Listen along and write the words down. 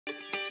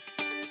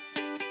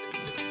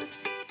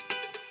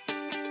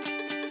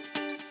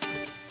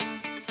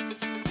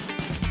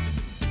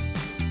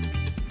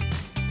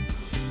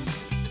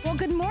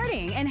good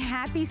morning and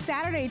happy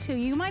Saturday to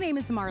you. My name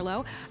is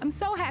Marlo. I'm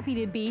so happy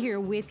to be here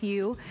with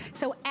you.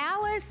 So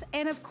Alice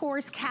and of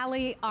course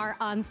Callie are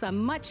on some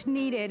much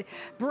needed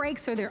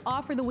breaks, or they're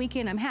off for the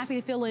weekend. I'm happy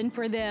to fill in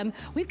for them.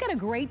 We've got a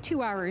great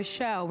 2-hour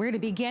show. We're going to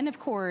begin, of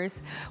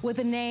course, with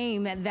a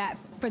name that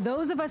for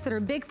those of us that are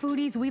big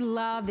foodies, we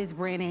love this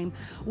brand name.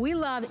 We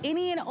love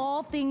any and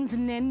all things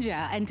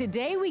Ninja. And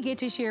today we get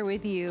to share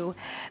with you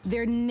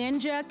their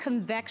Ninja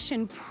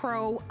Convection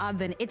Pro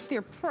Oven. It's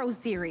their Pro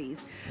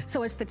Series.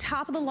 So it's the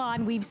top of the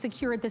line. We've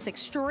secured this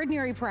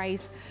extraordinary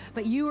price,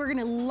 but you are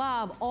gonna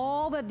love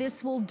all that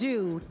this will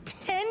do.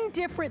 10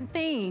 different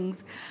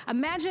things.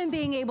 Imagine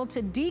being able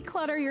to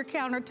declutter your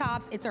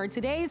countertops. It's our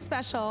today's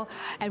special,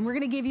 and we're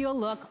gonna give you a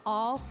look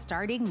all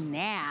starting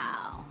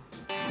now.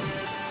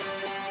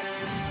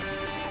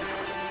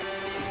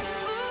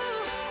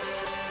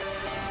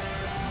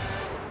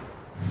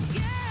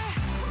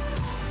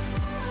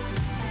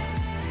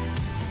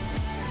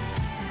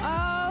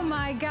 Oh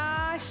my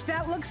gosh,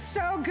 that looks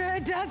so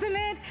good, doesn't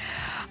it?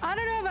 I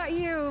don't know about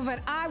you,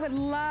 but I would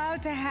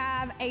love to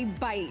have a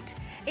bite.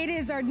 It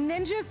is our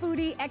Ninja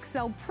Foodi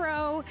XL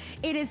Pro.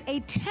 It is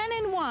a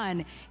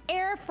 10-in-1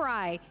 air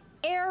fry,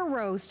 air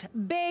roast,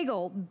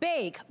 bagel,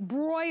 bake,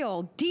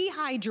 broil,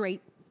 dehydrate,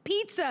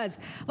 pizzas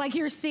like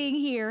you're seeing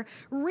here,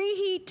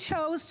 reheat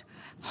toast,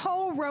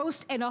 whole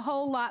roast, and a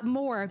whole lot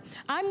more.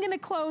 I'm gonna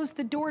close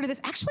the door to this.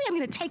 Actually, I'm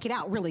gonna take it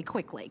out really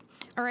quickly.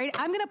 All right,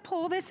 I'm gonna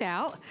pull this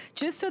out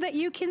just so that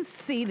you can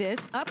see this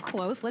up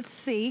close. Let's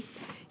see.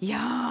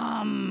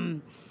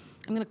 Yum.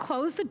 I'm gonna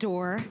close the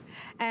door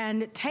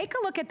and take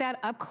a look at that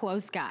up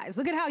close, guys.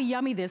 Look at how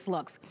yummy this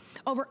looks.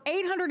 Over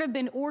 800 have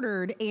been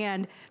ordered,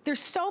 and there's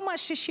so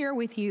much to share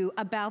with you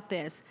about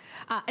this.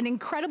 An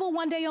incredible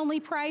one-day only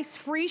price,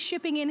 free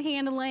shipping and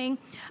handling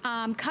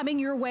coming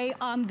your way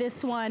on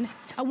this one.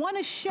 I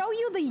wanna show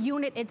you the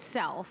unit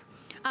itself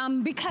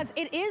because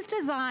it is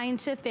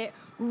designed to fit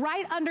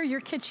right under your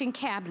kitchen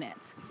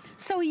cabinets.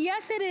 So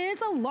yes, it is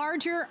a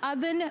larger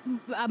oven,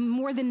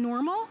 more than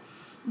normal,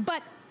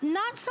 but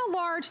not so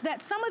large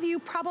that some of you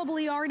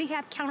probably already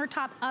have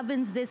countertop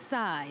ovens this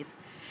size.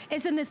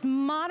 It's in this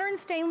modern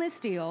stainless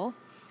steel.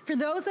 For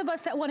those of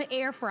us that want to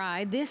air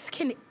fry, this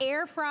can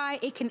air fry,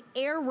 it can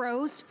air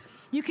roast.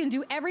 You can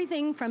do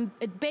everything from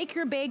bake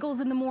your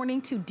bagels in the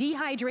morning to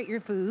dehydrate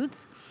your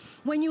foods.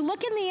 When you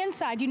look in the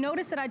inside, you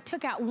notice that I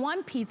took out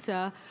one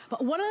pizza,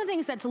 but one of the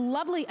things that's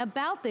lovely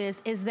about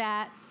this is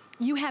that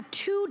you have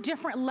 2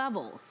 different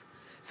levels.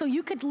 So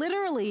you could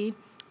literally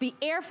be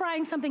air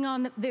frying something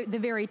on the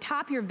very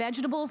top, your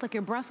vegetables like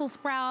your Brussels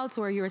sprouts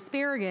or your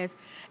asparagus,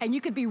 and you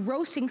could be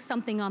roasting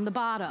something on the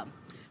bottom.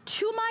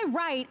 To my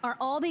right are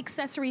all the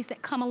accessories that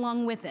come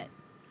along with it.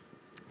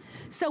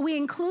 So we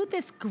include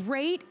this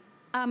great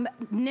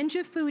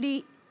Ninja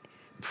Foodi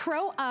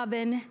Pro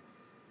Oven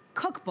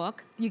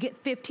cookbook. You get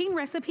 15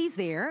 recipes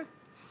there.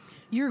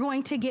 You're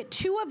going to get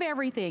 2 of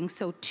everything.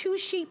 So 2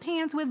 sheet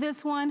pans with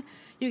this one.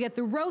 You get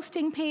the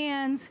roasting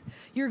pans.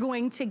 You're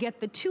going to get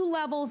the 2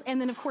 levels. And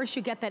then of course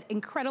you get that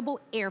incredible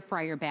air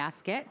fryer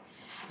basket.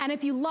 And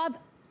if you love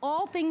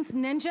all things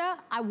Ninja,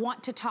 I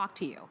want to talk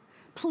to you.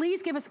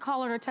 Please give us a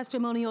call on our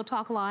testimonial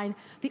talk line.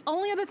 The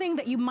only other thing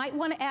that you might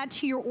want to add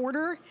to your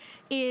order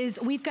is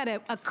we've got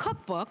a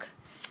cookbook,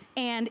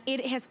 and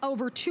it has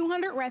over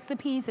 200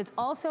 recipes. It's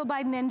also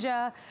by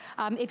Ninja.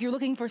 If you're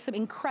looking for some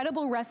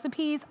incredible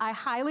recipes, I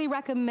highly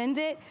recommend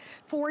it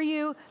for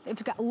you.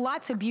 It's got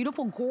lots of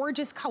beautiful,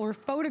 gorgeous color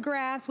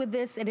photographs with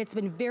this, and it's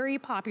been very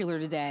popular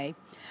today.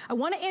 I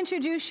want to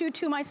introduce you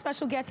to my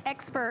special guest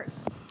expert.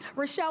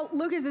 Rochelle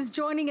Lucas is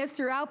joining us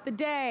throughout the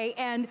day,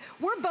 and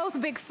we're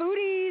both big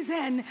foodies,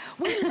 and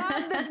we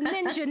love the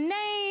Ninja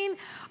name.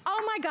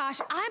 Oh my gosh,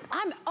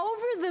 I'm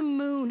over the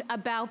moon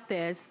about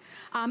this.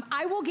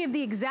 I will give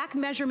the exact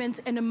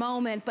measurements in a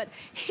moment, but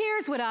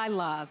here's what I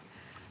love.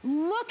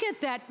 Look at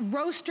that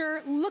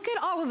roaster, look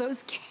at all of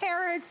those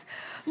carrots,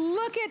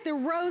 look at the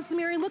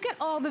rosemary, look at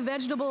all the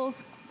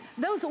vegetables.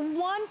 Those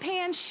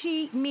one-pan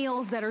sheet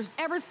meals that are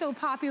ever so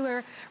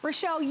popular.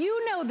 Rochelle,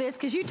 you know this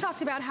because you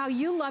talked about how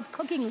you love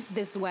cooking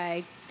this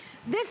way.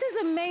 This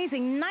is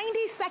amazing,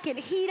 90-second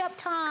heat up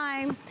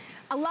time,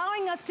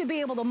 allowing us to be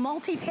able to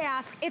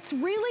multitask. It's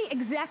really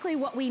exactly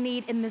what we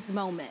need in this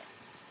moment.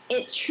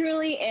 It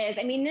truly is.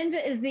 I mean,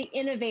 Ninja is the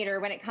innovator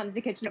when it comes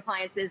to kitchen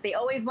appliances. They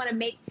always want to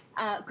make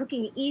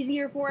cooking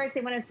easier for us.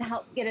 They want us to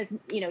help get us,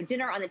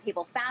 dinner on the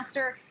table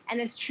faster. And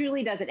this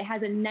truly does it. It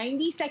has a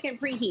 90-second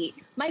preheat.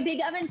 My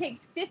big oven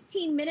takes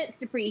 15 minutes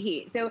to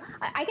preheat. So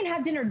I can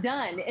have dinner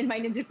done in my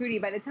Ninja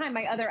Foodi by the time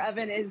my other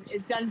oven is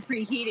done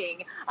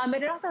preheating.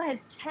 But it also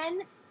has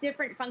 10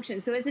 different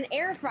functions. So it's an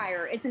air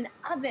fryer, it's an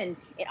oven.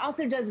 It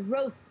also does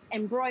roasts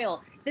and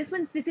broil. This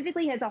one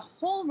specifically has a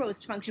whole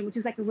roast function, which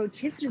is like a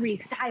rotisserie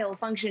style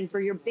function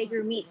for your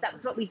bigger meats. That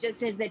was what we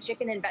just did the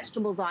chicken and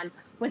vegetables on.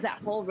 was that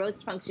whole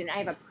roast function. I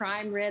have a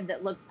prime rib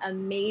that looks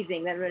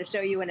amazing that I'm going to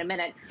show you in a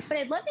minute. But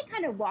I'd love to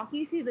kind of walk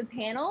you through the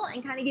panel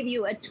and kind of give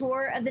you a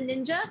tour of the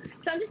Ninja.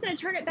 So I'm just going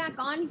to turn it back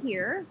on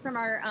here from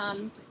our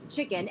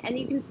chicken, and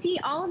you can see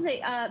all of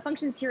the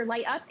functions here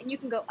light up, and you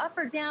can go up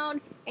or down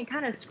and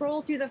kind of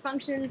scroll through the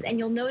functions, and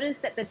you'll notice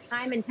that the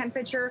time and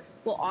temperature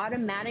will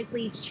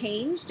automatically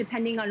change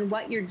depending on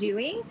what you're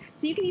doing.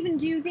 So you can even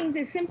do things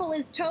as simple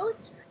as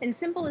toast and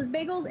simple as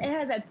bagels. It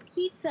has a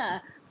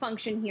pizza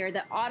function here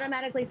that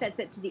automatically sets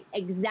it to the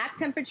exact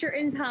temperature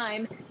and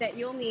time that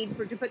you'll need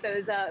to put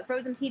those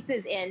frozen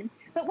pizzas in.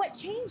 But what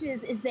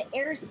changes is the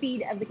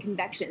airspeed of the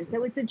convection.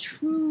 So it's a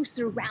true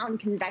surround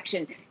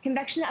convection.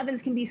 Convection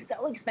ovens can be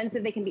so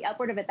expensive. They can be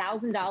upward of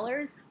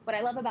 $1,000. What I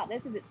love about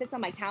this is it sits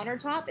on my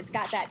countertop. It's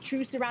got that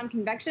true surround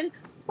convection.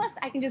 Plus,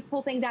 I can just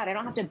pull things out. I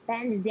don't have to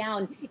bend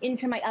down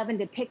into my oven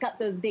to pick up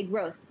those big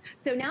roasts.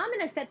 So now I'm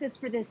going to set this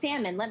for the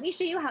salmon. Let me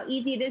show you how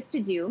easy it is to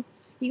do.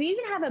 You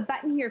even have a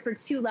button here for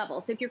 2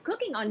 levels. So if you're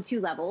cooking on 2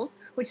 levels,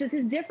 which this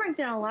is different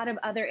than a lot of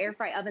other air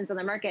fry ovens on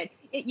the market,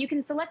 you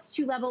can select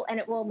 2 level and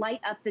it will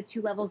light up the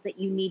 2 levels that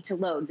you need to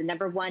load, the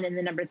number 1 and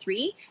the number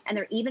 3, and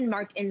they're even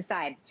marked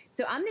inside.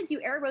 So I'm gonna do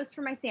air roast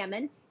for my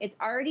salmon. It's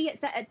already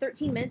set at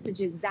 13 minutes, which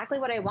is exactly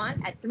what I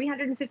want, at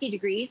 350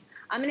 degrees.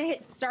 I'm gonna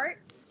hit start.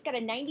 It's got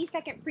a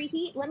 90-second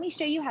preheat. Let me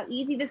show you how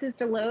easy this is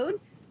to load.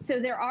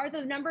 So there are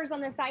the numbers on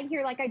the side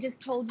here, like I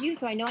just told you.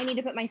 So I know I need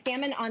to put my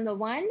salmon on the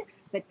 1.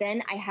 But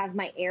then I have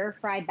my air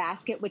fry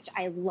basket, which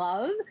I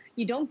love.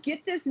 You don't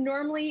get this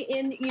normally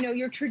in,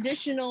 your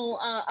traditional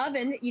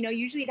oven.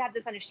 Usually you'd have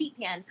this on a sheet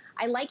pan.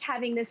 I like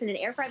having this in an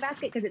air fry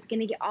basket because it's going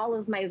to get all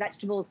of my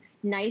vegetables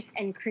nice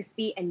and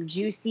crispy and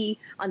juicy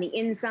on the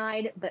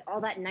inside, but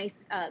all that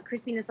nice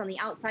crispiness on the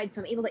outside.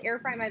 So I'm able to air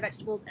fry my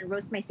vegetables and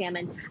roast my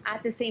salmon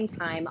at the same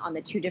time on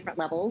the 2 different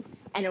levels.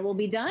 And it will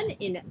be done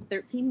in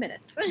 13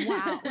 minutes.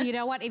 Wow. You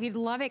know what? If you'd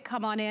love it,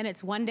 come on in.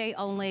 It's 1 day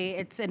only.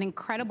 It's an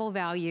incredible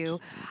value.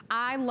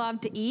 I love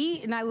to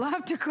eat and I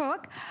love to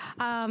cook.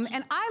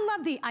 And I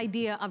love the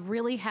idea of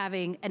really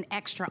having an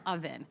extra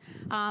oven.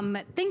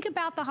 Think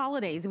about the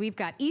holidays. We've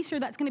got Easter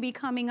that's going to be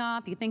coming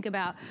up. You think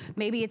about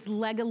maybe it's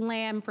leg of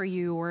lamb for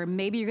you, or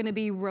maybe you're going to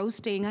be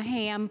roasting a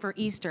ham for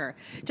Easter.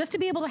 Just to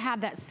be able to have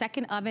that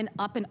second oven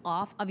up and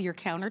off of your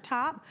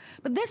countertop.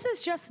 But this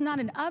is just not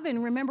an oven.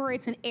 Remember,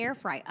 it's an air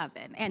fry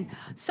oven. And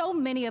so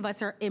many of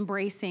us are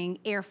embracing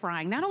air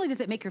frying. Not only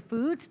does it make your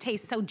foods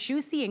taste so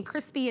juicy and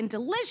crispy and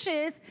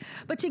delicious,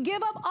 but you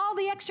give up all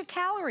the extra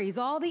calories,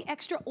 all the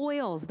extra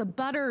oils, the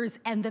butters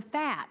and the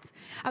fats.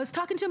 I was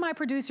talking to my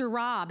producer,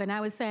 Rob, and I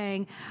was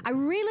saying, I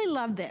really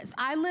love this.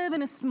 I live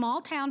in a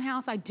small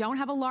townhouse. I don't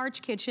have a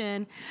large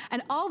kitchen.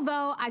 And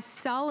although I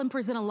sell and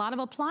present a lot of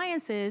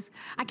appliances,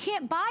 I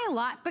can't buy a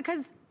lot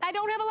because I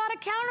don't have a lot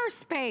of counter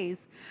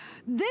space.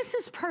 This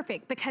is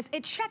perfect because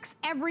it checks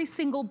every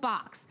single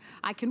box.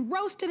 I can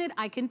roast in it,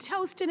 I can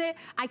toast in it,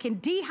 I can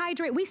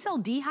dehydrate. We sell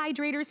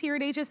dehydrators here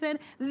at HSN.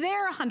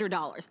 They're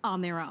 $100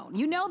 on their own.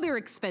 You know they're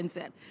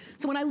expensive.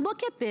 So when I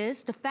look at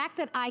this, the fact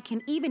that I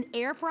can even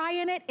air fry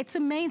in it, it's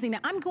amazing. Now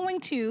I'm going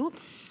to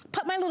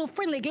put my little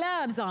friendly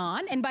gloves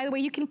on. And by the way,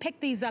 you can pick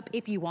these up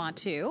if you want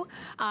to.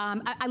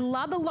 I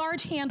love the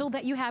large handle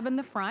that you have in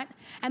the front.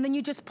 And then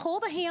you just pull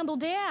the handle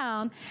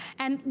down.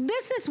 And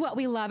this is what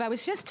we love. I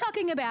was just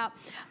talking about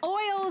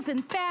oils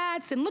and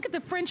fats. And look at the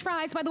French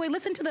fries. By the way,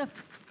 listen to the,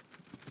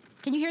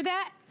 can you hear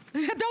that?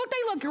 Don't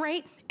they look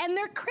great? And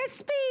they're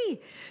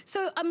crispy.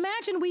 So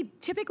imagine we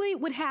typically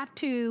would have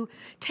to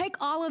take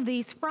all of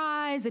these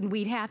fries and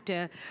we'd have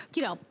to,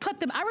 put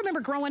them. I remember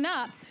growing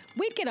up,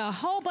 we'd get a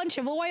whole bunch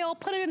of oil,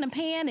 put it in a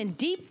pan and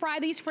deep fry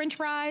these French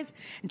fries,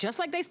 just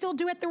like they still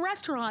do at the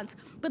restaurants.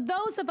 But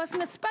those of us,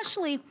 and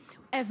especially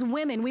as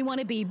women, we want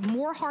to be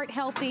more heart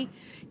healthy.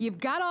 You've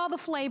got all the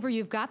flavor,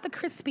 you've got the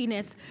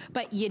crispiness,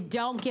 but you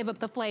don't give up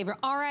the flavor.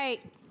 All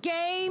right.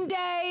 Game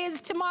day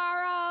is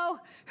tomorrow.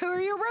 Who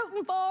are you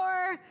rooting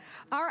for?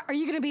 Are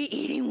you gonna be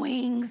eating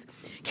wings?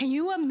 Can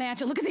you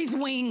imagine? Look at these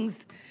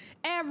wings.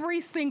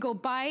 Every single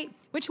bite.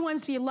 Which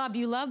ones do you love? Do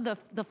you love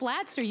the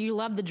flats or you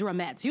love the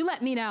drumettes? You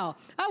let me know.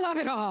 I love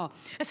it all,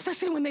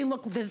 especially when they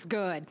look this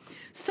good.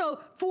 So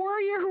for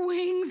your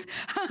wings,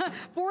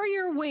 for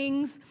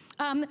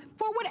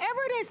whatever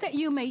it is that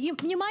you might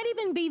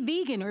even be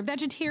vegan or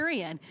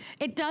vegetarian.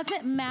 It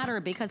doesn't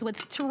matter because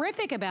what's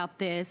terrific about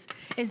this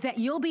is that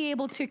you'll be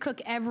able to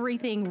cook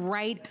everything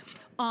right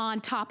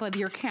on top of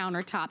your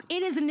countertop.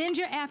 It is a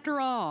Ninja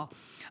after all.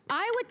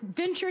 I would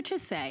venture to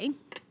say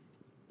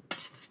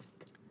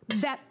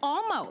that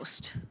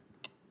almost,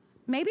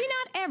 maybe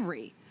not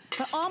every,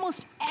 but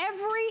almost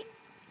every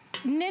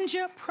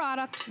Ninja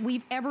product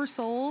we've ever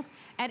sold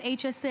at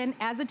HSN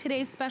as a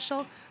today's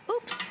special,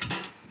 oops,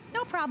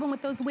 no problem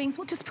with those wings.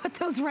 We'll just put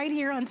those right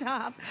here on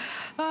top.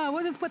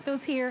 We'll just put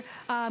those here.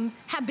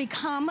 Have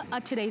become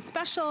a today's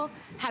special,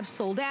 have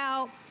sold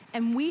out,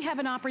 and we have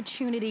an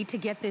opportunity to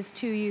get this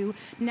to you.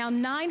 Now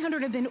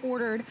 900 have been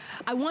ordered.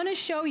 I wanna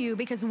show you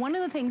because one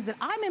of the things that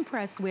I'm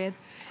impressed with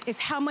is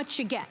how much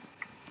you get.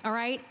 all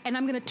right? And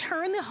I'm gonna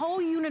turn the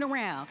whole unit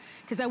around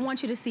because I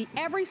want you to see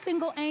every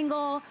single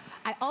angle.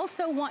 I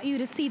also want you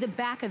to see the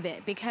back of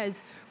it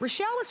because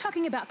Rochelle was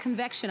talking about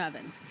convection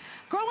ovens.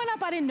 Growing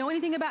up, I didn't know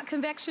anything about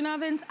convection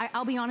ovens,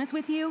 I'll be honest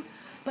with you.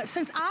 But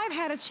since I've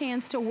had a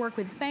chance to work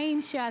with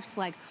famed chefs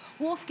like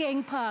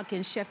Wolfgang Puck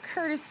and Chef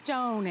Curtis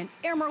Stone and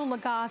Emeril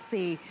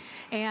Lagasse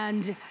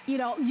and, you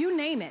know, you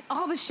name it,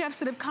 all the chefs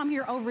that have come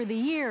here over the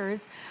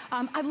years,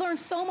 I've learned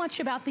so much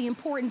about the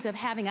importance of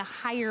having a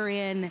higher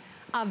end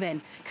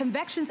oven.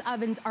 Convection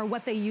ovens are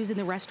what they use in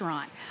the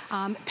restaurant.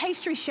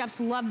 Pastry chefs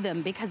love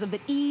them because of the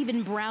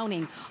even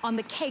browning on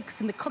the cakes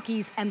and the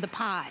cookies and the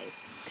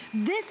pies.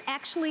 This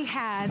actually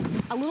has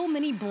a little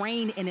mini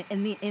brain in it,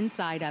 in the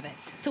inside of it.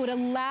 So it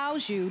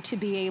allows you to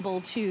be able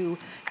to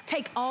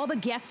take all the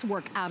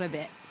guesswork out of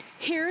it.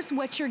 Here's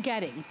what you're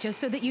getting, just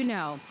so that you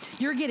know.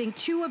 You're getting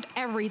 2 of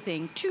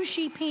everything, 2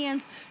 sheet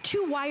pans,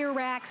 2 wire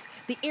racks,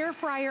 the air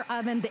fryer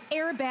oven, the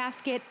air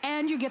basket,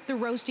 and you get the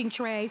roasting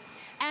tray,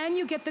 and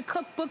you get the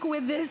cookbook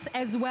with this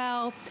as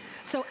well.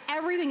 So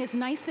everything is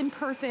nice and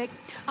perfect.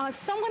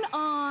 Someone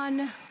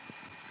on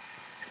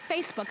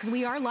Facebook, because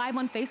we are live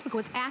on Facebook,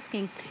 was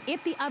asking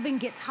if the oven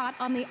gets hot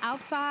on the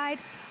outside.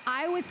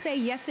 I would say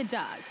yes, it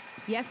does.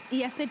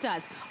 Yes, it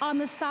does. On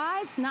the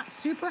sides, not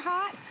super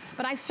hot,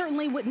 but I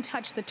certainly wouldn't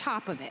touch the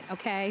top of it,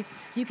 okay?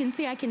 You can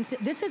see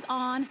this is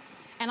on,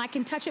 and I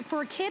can touch it.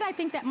 For a kid, I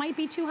think that might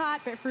be too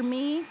hot, but for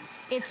me,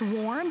 it's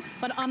warm,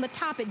 but on the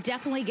top, it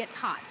definitely gets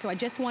hot. So I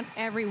just want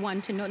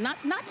everyone to know,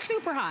 not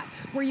super hot,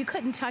 where you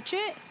couldn't touch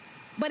it,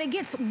 but it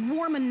gets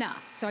warm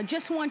enough. So I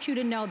just want you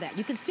to know that.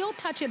 You can still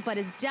touch it, but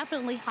it's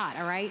definitely hot,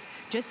 all right?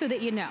 Just so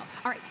that you know.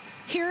 All right,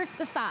 here's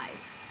the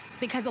size,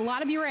 because a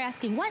lot of you are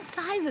asking, what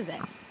size is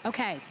it?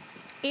 Okay,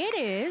 it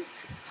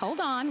is, hold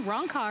on,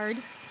 wrong card,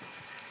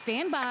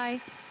 stand by,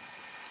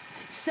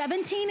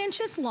 17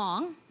 inches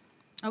long,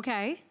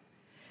 okay,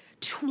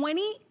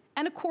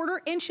 20¼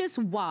 inches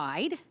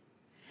wide,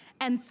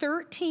 and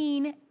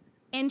 13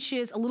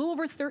 inches, a little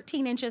over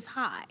 13 inches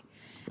high.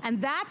 And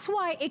that's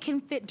why it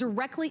can fit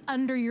directly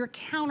under your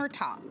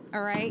countertop,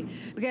 all right?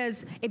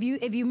 Because if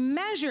you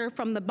measure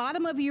from the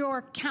bottom of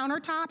your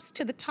countertops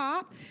to the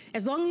top,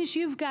 as long as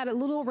you've got a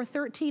little over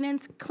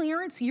 13-inch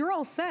clearance, you're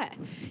all set.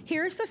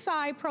 Here's the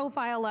side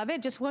profile of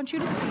it. Just want you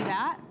to see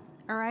that,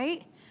 all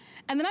right?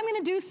 And then I'm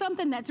gonna do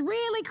something that's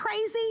really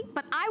crazy,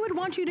 but I would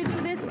want you to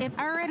do this if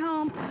I were at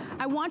home.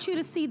 I want you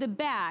to see the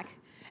back.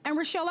 And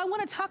Rochelle, I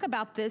want to talk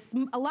about this.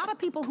 A lot of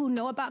people who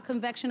know about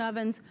convection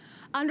ovens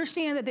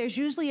understand that there's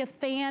usually a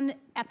fan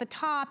at the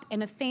top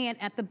and a fan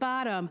at the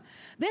bottom.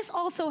 This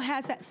also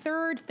has that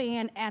third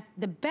fan at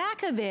the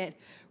back of it,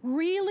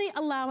 really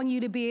allowing you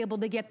to be able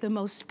to get the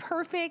most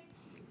perfect,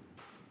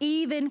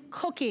 even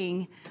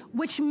cooking,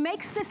 which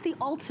makes this the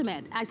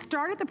ultimate. I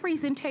started the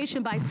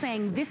presentation by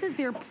saying this is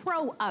their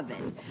pro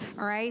oven,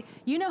 all right?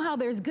 You know how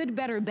there's good,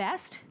 better,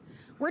 best?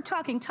 We're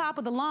talking top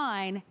of the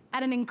line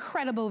at an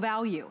incredible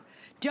value.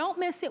 Don't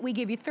miss it. We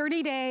give you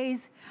 30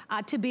 days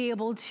to be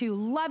able to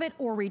love it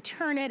or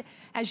return it.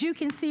 As you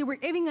can see, we're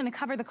even gonna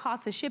cover the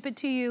cost to ship it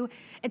to you.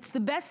 It's the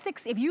best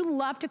if you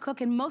love to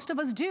cook, and most of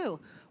us do.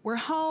 We're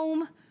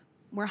home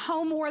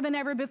more than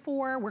ever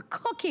before. We're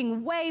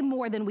cooking way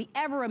more than we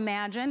ever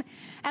imagined.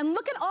 And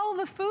look at all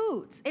the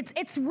foods.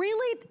 It's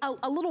really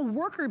a little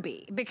worker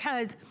bee,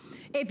 because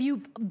if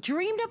you've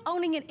dreamed of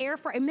owning an air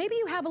fryer, and maybe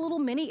you have a little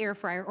mini air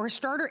fryer or a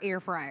starter air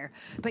fryer,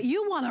 but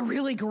you want a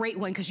really great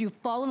one because you've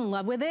fallen in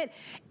love with it,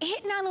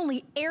 it not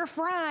only air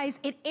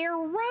fries, it air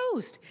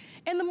roasts.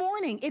 In the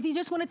morning, if you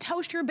just want to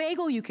toast your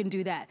bagel, you can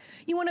do that.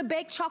 You want to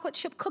bake chocolate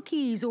chip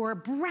cookies or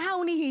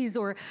brownies,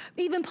 or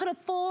even put a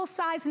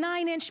full-size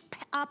 9-inch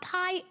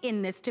pie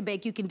in this to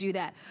bake, you can do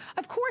that.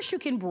 Of course you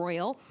can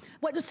broil.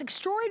 What's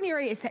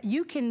extraordinary is that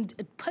you can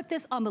put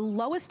this on the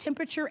lowest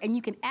temperature and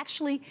you can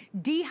actually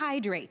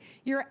dehydrate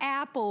your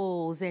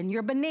apples and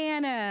your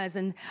bananas.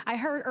 And I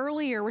heard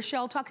earlier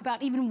Rochelle talk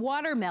about even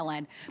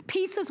watermelon.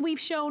 Pizzas we've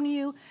shown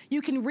you.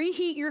 You can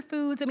reheat your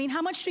foods. I mean,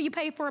 how much do you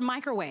pay for a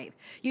microwave?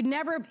 You'd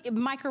never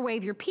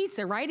microwave your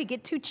pizza, right? It'd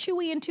get too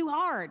chewy and too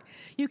hard.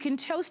 You can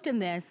toast in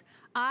this.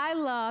 I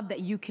love that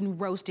you can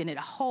roast in it,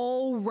 a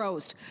whole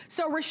roast.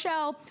 So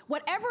Rochelle,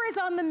 whatever is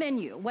on the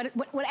menu,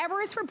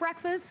 whatever is for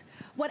breakfast,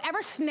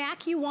 whatever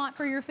snack you want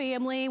for your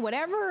family,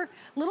 whatever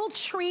little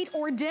treat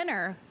or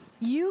dinner,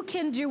 you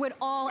can do it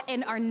all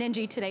in our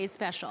Ninja Today's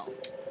Special.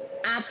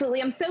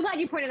 Absolutely. I'm so glad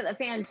you pointed out the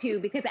fan too,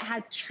 because it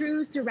has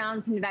true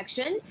surround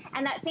convection,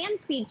 and that fan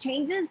speed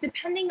changes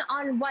depending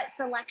on what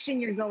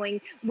selection you're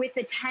going with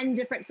the 10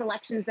 different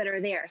selections that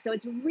are there. So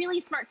it's really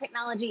smart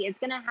technology. It's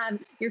going to have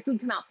your food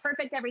come out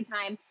perfect every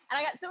time. And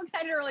I got so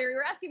excited earlier. You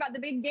were asking about the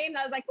big game.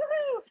 I was like,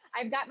 woohoo,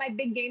 I've got my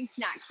big game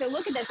snack. So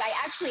look at this. I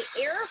actually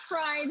air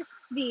fried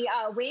the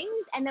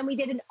wings, and then we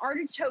did an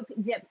artichoke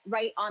dip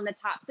right on the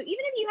top. So even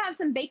if you have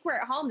some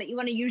bakeware at home that you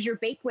want to use your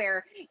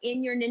bakeware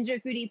in your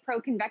Ninja Foodi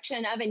Pro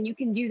convection oven, you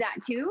can do that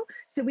too.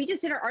 So we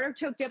just did our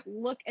artichoke dip.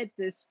 Look at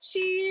this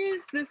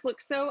cheese. This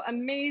looks so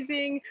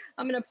amazing.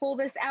 I'm going to pull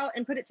this out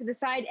and put it to the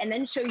side and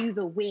then show you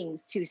the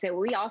wings too. So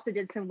we also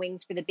did some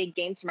wings for the big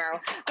game tomorrow.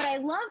 But I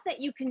love that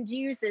you can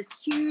use this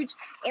huge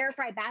air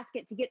fry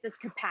basket to get this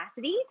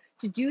capacity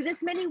to do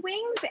this many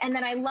wings. And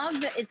then I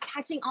love that it's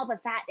catching all the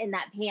fat in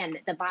that pan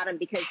at the bottom,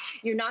 because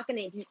you're not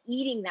going to be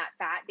eating that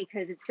fat,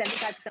 because it's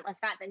 75% less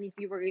fat than if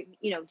you were,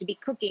 to be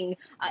cooking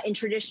in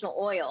traditional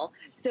oil.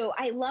 So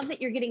I love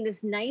that you're getting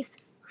this nice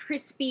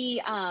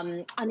crispy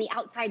on the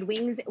outside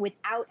wings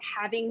without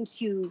having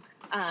to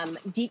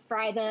deep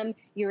fry them.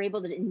 You're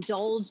able to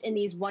indulge in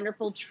these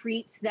wonderful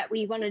treats that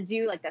we want to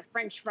do, like the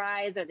French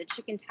fries or the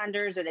chicken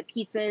tenders or the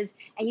pizzas,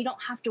 and you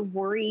don't have to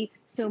worry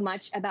so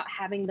much about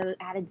having the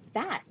added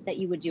fat that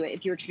you would do it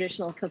if you're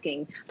traditional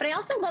cooking. But I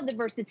also love the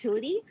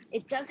versatility.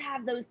 It does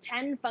have those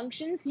 10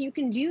 functions. So you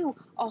can do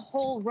a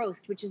whole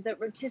roast, which is the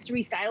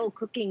rotisserie style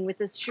cooking with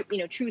this,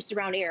 true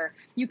surround air.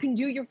 You can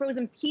do your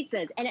frozen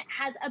pizzas, and it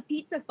has a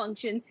pizza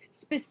function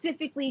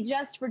specifically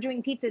just for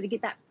doing pizza to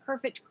get that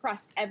perfect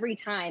crust every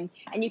time.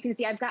 And you can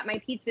see I've got my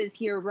pizzas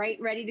here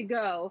ready to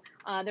go.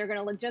 They're going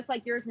to look just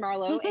like yours,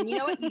 Marlo. And you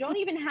know what? You don't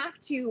even have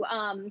to,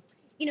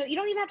 you don't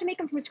even have to make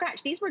them from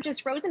scratch. These were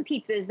just frozen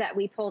pizzas that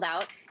we pulled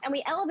out, and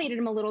we elevated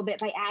them a little bit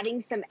by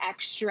adding some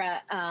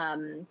extra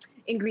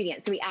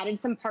ingredients. So we added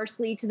some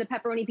parsley to the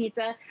pepperoni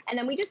pizza, and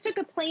then we just took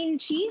a plain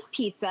cheese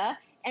pizza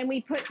and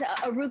we put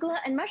arugula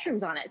and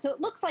mushrooms on it. So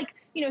it looks like,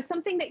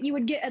 something that you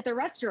would get at the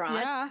restaurant.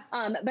 Yeah.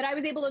 But I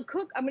was able to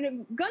cook, I'm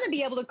gonna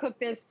be able to cook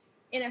this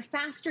in a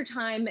faster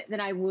time than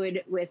I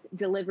would with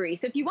delivery.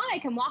 So if you want, I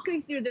can walk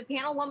you through the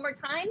panel one more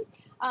time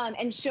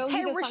and show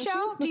you the functions. Hey,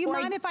 Rochelle, do you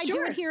mind if I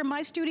do it here in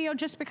my studio,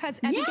 just because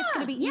I think it's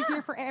going to be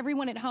easier for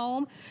everyone at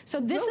home?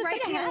 So this is the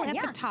panel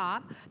at the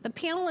top. The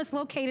panel is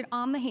located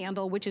on the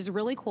handle, which is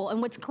really cool.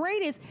 And what's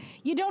great is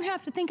you don't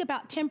have to think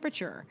about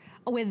temperature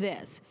with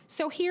this.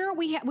 So here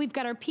we've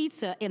got our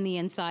pizza in the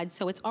inside,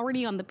 so it's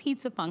already on the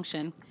pizza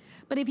function.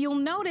 But if you'll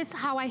notice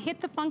how I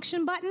hit the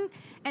function button,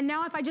 and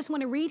now if I just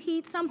want to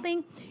reheat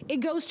something, it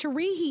goes to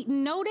reheat.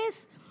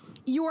 Notice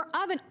your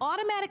oven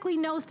automatically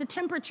knows the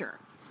temperature.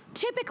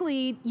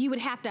 Typically, you would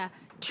have to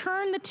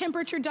turn the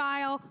temperature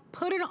dial,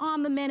 put it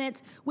on the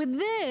minutes. With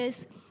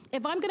this,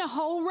 if I'm gonna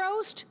whole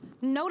roast,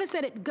 notice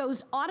that it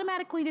goes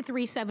automatically to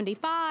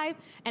 375,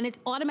 and it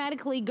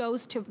automatically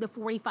goes to the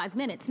 45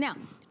 minutes. Now,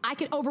 I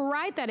could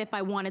override that if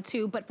I wanted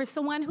to, but for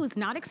someone who's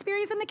not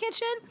experienced in the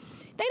kitchen,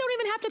 they don't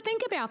even have to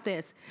think about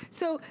this.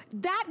 So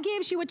that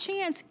gives you a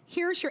chance.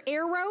 Here's your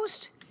air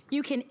roast.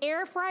 You can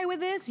air fry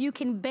with this, you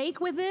can bake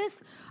with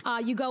this,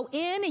 you go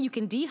in and you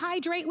can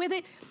dehydrate with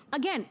it.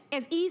 Again,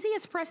 as easy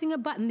as pressing a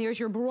button. There's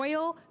your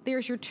broil,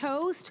 there's your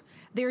toast,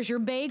 there's your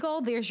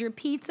bagel, there's your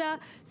pizza.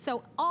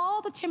 So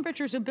all the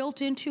temperatures are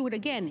built into it.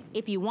 Again,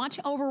 if you want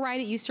to override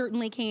it, you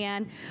certainly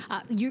can.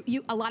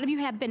 A lot of you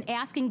have been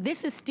asking,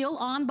 this is still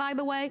on, by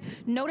the way.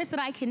 Notice that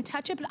I can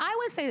touch it, but I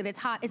would say that it's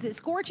hot. Is it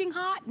scorching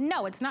hot?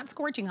 No, it's not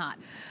scorching hot.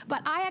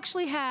 But I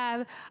actually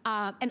have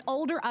an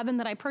older oven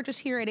that I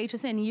purchased here at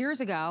HSN years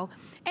ago,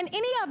 and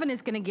any oven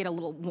is gonna get a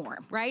little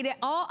warm, right?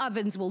 All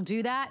ovens will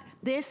do that.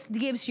 This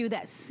gives you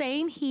that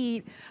same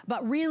heat,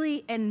 but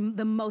really in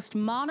the most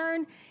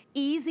modern,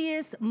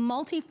 easiest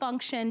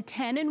multi-function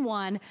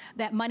 10-in-1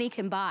 that money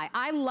can buy.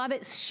 I love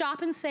it.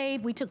 Shop and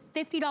save. We took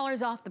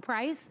 $50 off the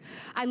price.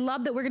 I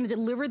love that we're going to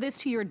deliver this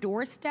to your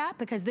doorstep,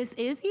 because this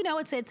is,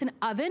 it's an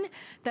oven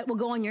that will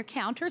go on your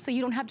counter, so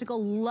you don't have to go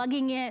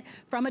lugging it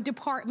from a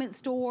department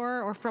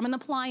store or from an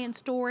appliance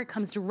store. It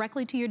comes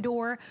directly to your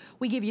door.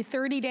 We give you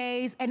 30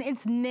 days, and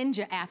it's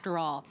Ninja after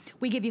all.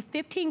 We give you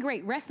 15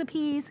 great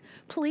recipes.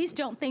 Please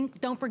don't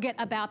forget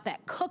about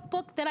that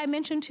cookbook that I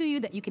mentioned to you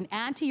that you can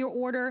add to your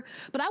order.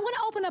 But I want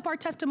to open up our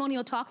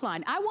testimonial talk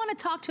line. I want to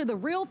talk to the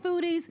real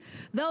foodies,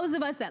 those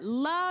of us that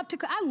love to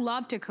cook. I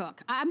love to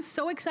cook. I'm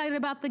so excited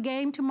about the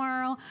game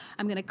tomorrow.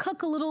 I'm going to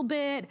cook a little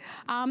bit.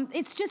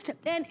 It's just,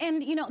 and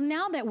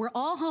now that we're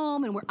all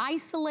home and we're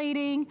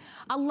isolating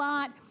a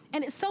lot,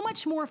 and it's so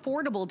much more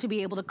affordable to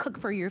be able to cook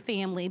for your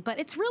family, but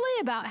it's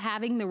really about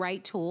having the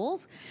right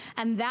tools,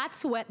 and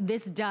that's what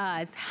this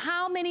does.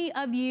 How many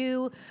of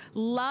you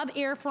love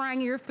air frying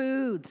your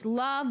foods,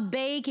 love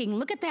baking?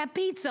 Look at that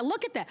pizza,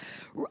 look at that.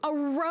 A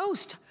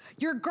roast,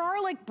 your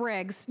garlic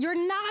bricks, your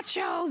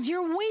nachos,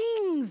 your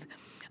wings,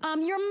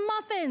 your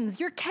muffins,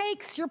 your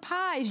cakes, your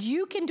pies.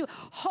 You can do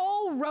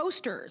whole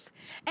roasters.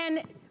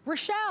 And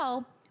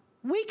Rochelle,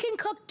 we can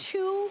cook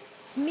 2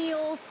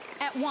 meals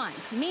at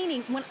once,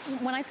 meaning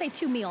when I say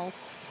 2 meals,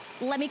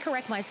 let me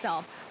correct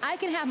myself. I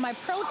can have my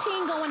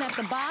protein going at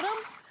the bottom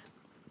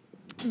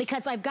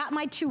because I've got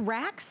my 2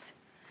 racks,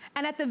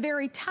 and at the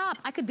very top,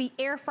 I could be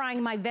air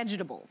frying my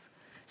vegetables.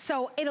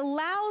 So it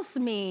allows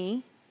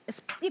me,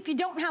 if you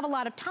don't have a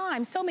lot of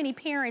time, so many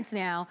parents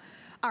now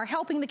are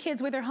helping the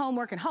kids with their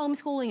homework and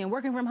homeschooling and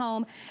working from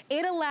home,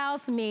 it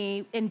allows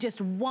me in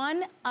just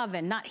one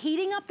oven, not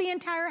heating up the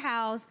entire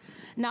house,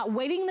 not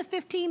waiting the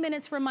 15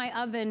 minutes for my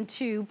oven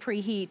to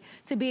preheat,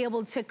 to be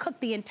able to cook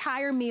the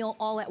entire meal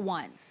all at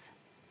once.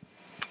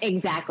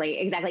 Exactly,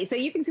 exactly. So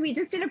you can see we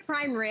just did a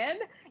prime rib,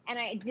 and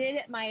I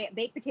did my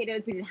baked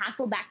potatoes. We did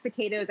Hasselback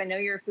potatoes. I know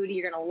you're a foodie.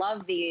 You're going to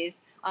love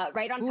these.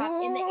 Right on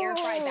top in the air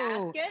fry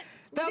basket.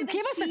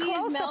 Give us a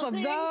close-up of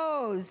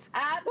those.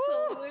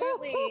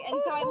 Absolutely.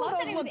 And so I love that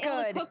I was able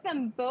to cook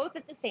them both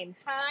at the same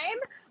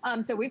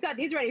time. So we've got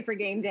these ready for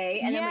game day.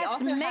 And then we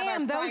also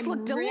have our those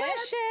look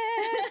delicious.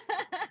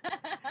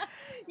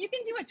 You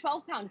can do a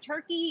 12-pound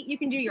turkey. You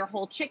can do your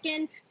whole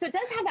chicken. So it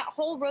does have that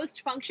whole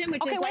roast function,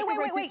 which is like a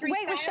rotisserie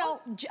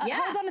style. Michelle,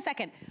 hold on a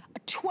second. A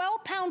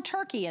 12-pound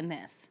turkey in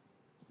this.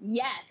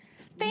 Yes.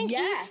 Think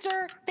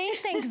Easter, think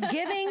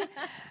Thanksgiving.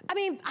 I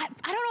mean, I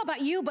don't know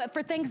about you, but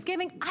for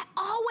Thanksgiving, I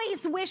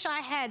always wish I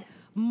had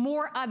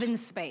more oven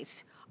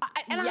space.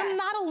 And I'm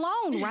not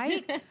alone,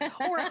 right?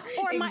 Or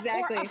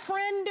a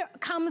friend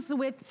comes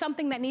with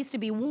something that needs to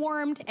be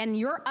warmed and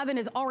your oven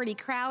is already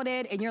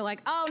crowded and you're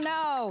like, oh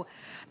no.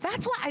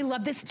 That's why I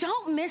love this.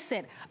 Don't miss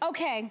it.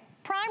 Okay.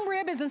 Prime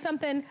rib isn't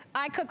something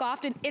I cook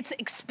often. It's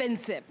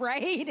expensive,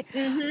 right?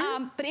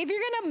 But if you're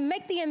gonna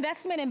make the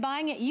investment in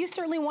buying it, you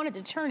certainly want it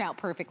to turn out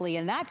perfectly,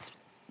 and that's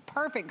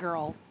perfect,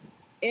 girl.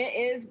 It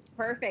is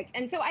perfect.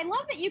 And so I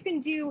love that you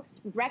can do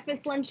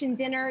breakfast, lunch, and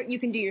dinner. You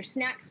can do your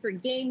snacks for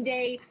game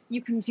day.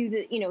 You can do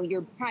the,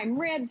 your prime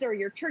ribs or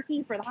your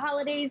turkey for the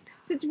holidays.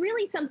 So it's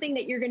really something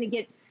that you're going to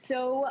get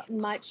so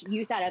much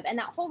use out of. And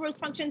that whole roast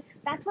function,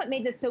 that's what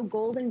made this so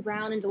golden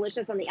brown and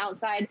delicious on the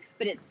outside,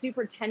 but it's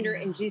super tender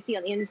and juicy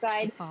on the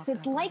inside. So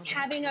it's like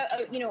having a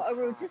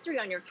rotisserie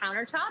on your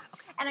countertop.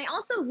 And I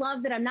also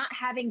love that I'm not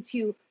having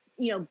to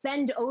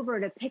bend over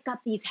to pick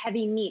up these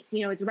heavy meats.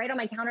 It's right on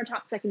my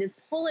countertop, so I can just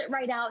pull it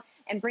right out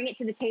and bring it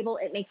to the table.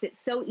 It makes it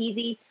so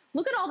easy.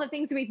 Look at all the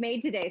things we've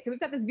made today. So we've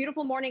got this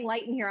beautiful morning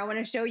light in here. I want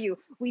to show you.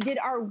 We did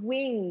our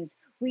wings.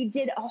 We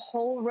did a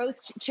whole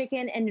roast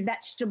chicken and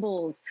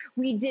vegetables.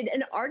 We did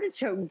an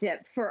artichoke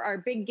dip for our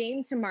big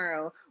game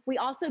tomorrow. We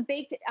also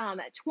baked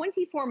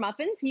 24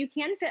 muffins. So you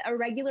can fit a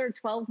regular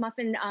 12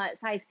 muffin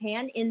size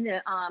pan in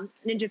the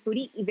Ninja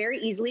Foodie very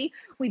easily.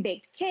 We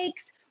baked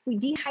cakes. We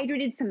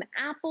dehydrated some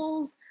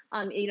apples.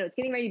 It's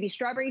getting ready to be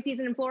strawberry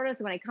season in Florida.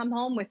 So when I come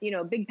home with,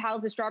 big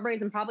pallets of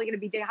strawberries, I'm probably going to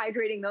be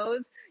dehydrating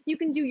those. You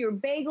can do your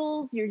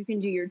bagels. You can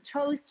do your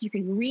toast. You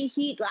can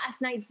reheat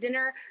last night's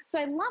dinner. So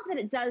I love that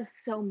it does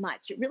so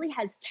much. It really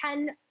has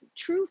 10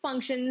 true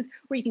functions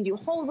where you can do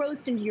whole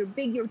roast and do your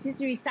big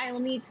rotisserie style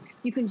meats.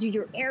 You can do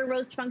your air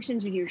roast function,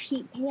 do your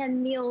sheet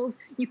pan meals.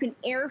 You can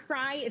air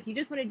fry. If you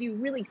just want to do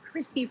really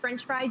crispy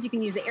French fries, you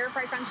can use the air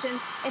fry function.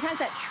 It has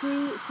that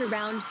true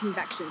surround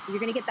convection. So you're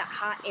going to get that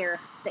hot air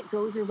that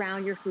goes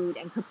around your food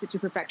and cooks it to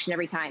perfection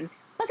every time.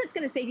 Plus, it's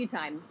going to save you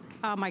time.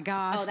 Oh, my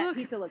gosh. Oh, that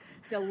pizza looks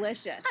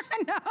delicious.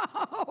 I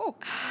know.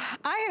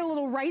 I had a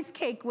little rice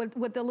cake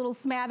with a little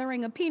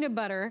smattering of peanut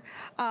butter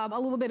a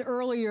little bit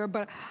earlier,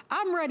 but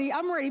I'm ready.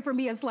 I'm ready for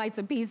me a slice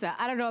of pizza.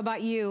 I don't know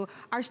about you.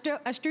 Our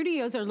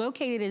studios are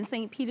located in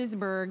St.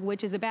 Petersburg,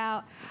 which is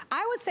about,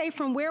 I would say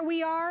from where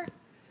we are,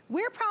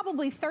 we're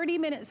probably 30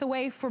 minutes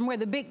away from where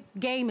the big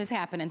game is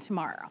happening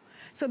tomorrow.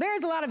 So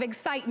there's a lot of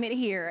excitement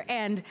here,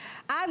 and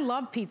I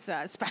love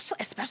pizza,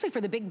 especially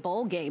for the big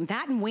bowl game.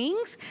 That and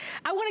wings.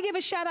 I want to give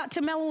a shout out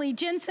to Melanie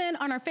Jensen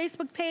on our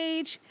Facebook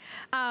page.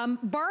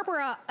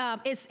 Barbara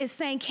is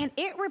saying, can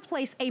it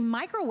replace a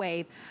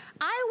microwave?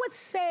 I would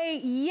say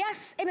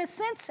yes, in a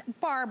sense,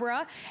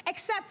 Barbara,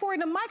 except for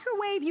in a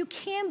microwave, you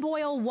can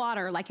boil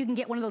water. Like you can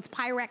get one of those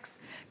Pyrex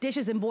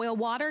dishes and boil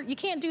water. You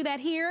can't do that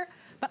here.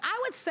 But I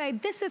would say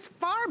this is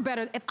far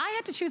better. If I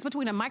had to choose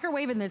between a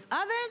microwave and this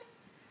oven,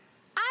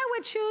 I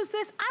would choose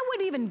this. I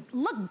wouldn't even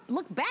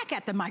look back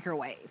at the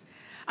microwave.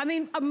 I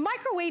mean, a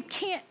microwave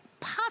can't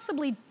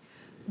possibly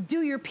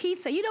do your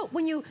pizza.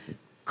 When you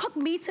cook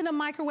meats in a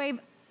microwave,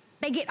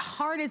 they get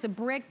hard as a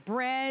brick,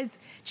 breads,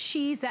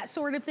 cheese, that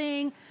sort of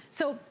thing.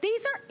 So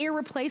these are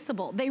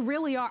irreplaceable. They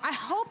really are. I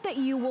hope that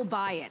you will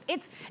buy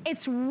it.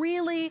 It's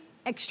really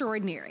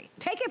extraordinary.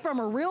 Take it from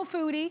a real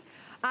foodie.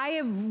 I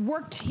have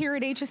worked here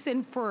at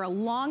HSN for a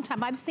long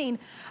time. I've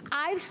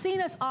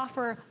seen us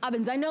offer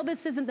ovens. I know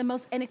this isn't the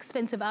most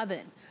inexpensive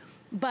oven,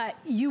 but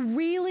you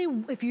really,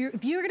 if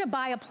you're gonna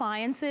buy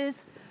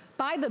appliances,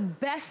 buy the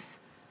best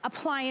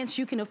appliance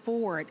you can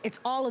afford. It's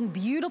all in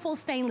beautiful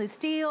stainless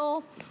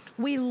steel.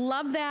 We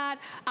love that.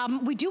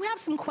 We do have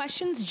some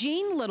questions.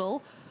 Jean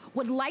Little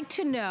would like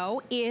to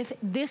know if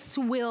this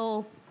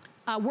will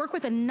work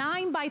with a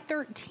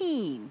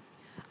 9x13.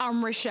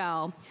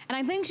 Rochelle, and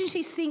I think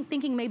she's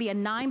thinking maybe a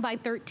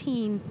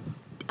 9x13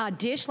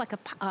 dish, like a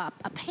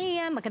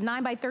pan, like a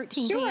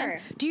 9x13 pan.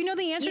 Do you know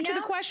the answer to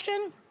the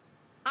question?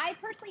 I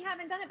personally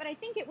haven't done it, but I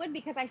think it would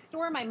because I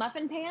store my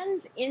muffin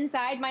pans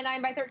inside my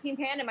 9x13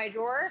 pan in my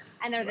drawer,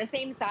 and they're the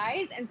same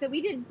size. And so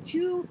we did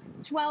two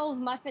 12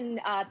 muffin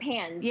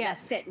pans that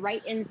fit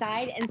right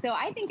inside. And so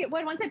I think it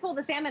would. Once I pull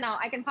the salmon out,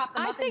 I can pop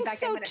the muffins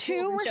back in when it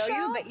cools and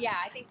show you. But yeah,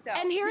 I think so.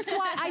 And here's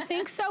why I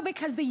think so,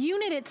 because the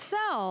unit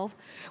itself,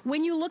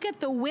 when you look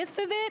at the width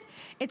of it,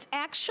 it's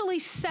actually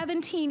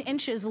 17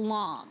 inches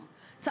long.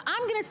 So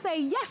I'm gonna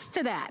say yes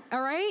to that,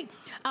 all right?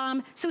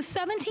 So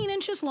 17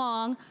 inches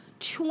long,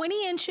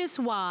 20 inches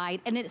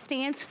wide, and it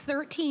stands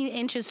 13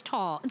 inches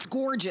tall. It's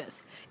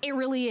gorgeous. It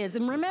really is.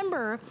 And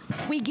remember,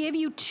 we give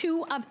you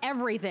 2 of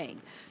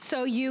everything.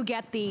 So you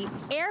get the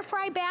air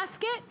fry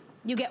basket.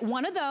 You get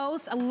one of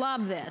those. I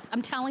love this.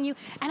 I'm telling you.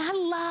 And I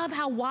love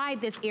how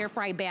wide this air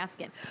fry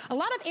basket. A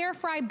lot of air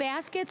fry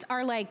baskets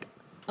are like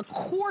a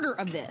quarter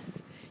of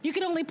this. You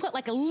can only put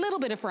like a little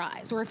bit of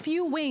fries or a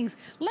few wings.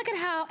 Look at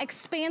how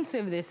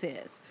expansive this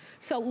is.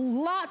 So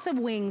lots of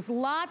wings,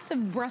 lots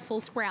of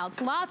Brussels sprouts,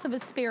 lots of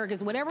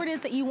asparagus, whatever it is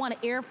that you want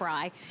to air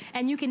fry,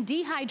 and you can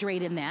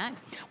dehydrate in that.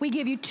 We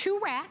give you 2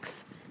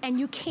 racks, and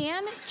you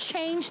can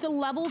change the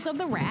levels of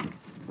the rack,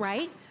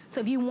 right?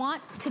 So if you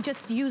want to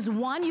just use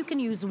one, you can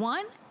use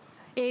one.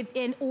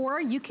 Or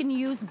you can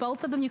use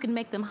both of them. You can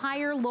make them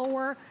higher,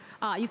 lower.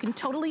 You can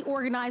totally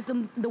organize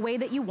them the way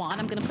that you want.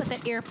 I'm gonna put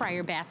that air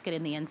fryer basket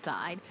in the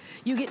inside.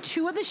 You get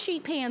 2 of the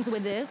sheet pans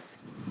with this.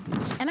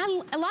 And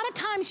a lot of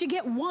times you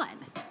get 1.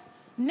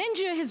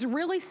 Ninja has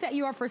really set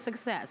you up for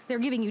success. They're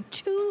giving you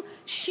 2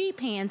 sheet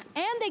pans,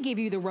 and they give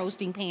you the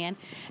roasting pan.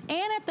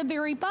 And at the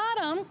very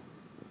bottom,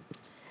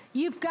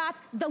 you've got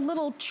the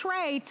little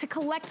tray to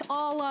collect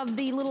all of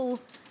the little,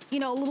 you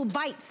know, little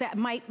bites that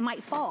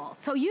might fall.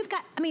 So you've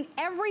got, I mean,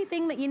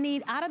 everything that you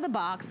need out of the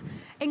box,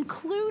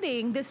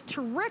 including this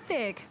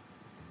terrific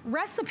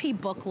recipe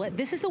booklet.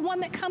 This is the one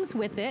that comes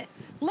with it.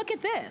 Look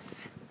at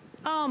this.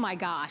 Oh my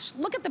gosh,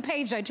 look at the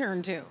page I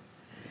turned to.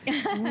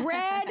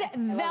 Red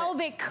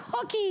velvet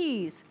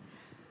cookies.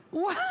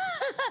 What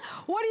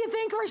do you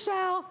think,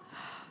 Rochelle?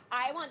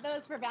 I want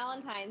those for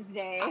Valentine's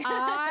Day.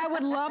 I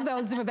would love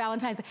those for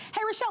Valentine's Day.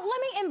 Hey, Rochelle,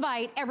 let me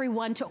invite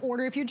everyone to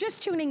order. If you're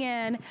just tuning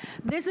in,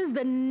 this is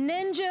the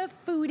Ninja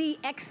Foodi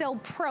XL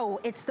Pro.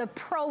 It's the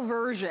Pro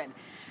version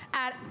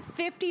at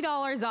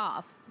 $50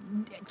 off.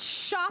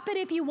 Shop it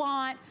if you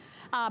want,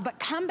 but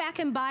come back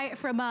and buy it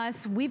from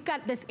us. We've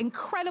got this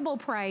incredible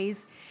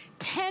price.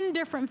 10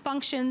 different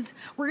functions.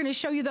 We're gonna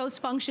show you those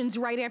functions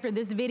right after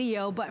this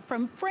video, but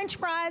from French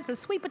fries to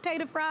sweet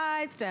potato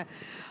fries to,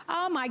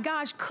 oh my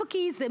gosh,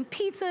 cookies and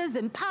pizzas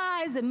and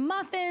pies and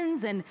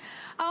muffins and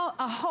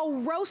a whole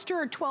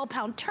roaster, a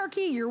 12-pound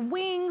turkey, your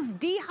wings,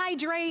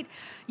 dehydrate,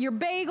 your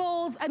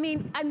bagels. I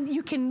mean, and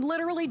you can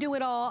literally do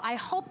it all. I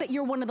hope that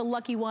you're one of the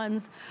lucky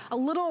ones. A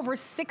little over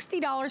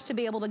 $60 to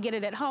be able to get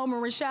it at home.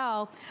 And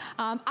Rochelle,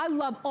 I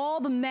love all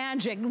the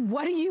magic.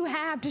 What do you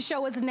have to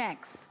show us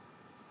next?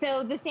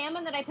 So the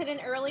salmon that I put in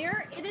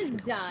earlier, it is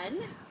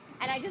done.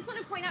 And I just want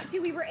to point out too,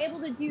 we were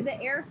able to do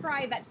the air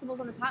fry vegetables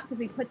on the top because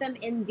we put them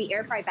in the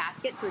air fry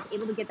basket. So it's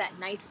able to get that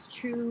nice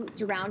true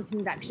surround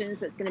convection.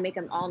 So it's going to make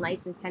them all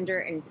nice and tender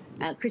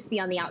and crispy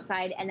on the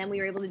outside. And then we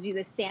were able to do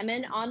the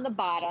salmon on the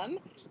bottom.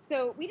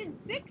 So we did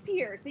 6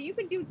 here. So you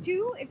could do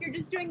 2 if you're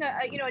just doing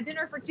a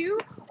dinner for 2,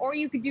 or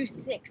you could do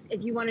 6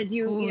 if you want to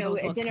do,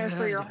 a dinner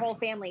for your whole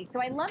family.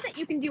 So I love that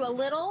you can do a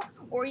little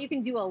or you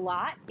can do a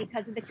lot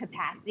because of the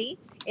capacity.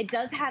 It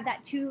does have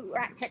that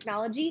 2-rack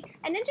technology.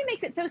 And Ninja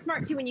makes it so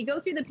smart too. When you go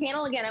through the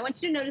panel again, I want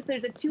you to notice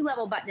there's a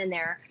 2-level button in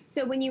there.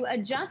 So when you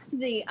adjust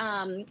the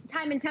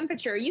time and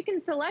temperature, you can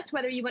select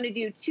whether you want to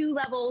do 2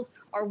 levels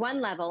or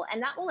 1 level,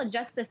 and that will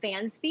adjust the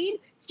fan speed.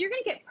 So you're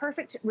going to get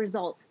perfect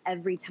results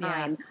every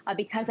time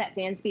because that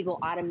fan speed will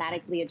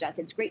automatically adjust.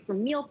 It's great for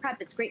meal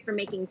prep. It's great for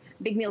making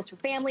big meals for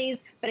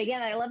families. But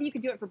again, I love you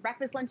can do it for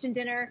breakfast, lunch, and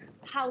dinner,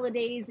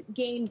 holidays,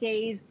 game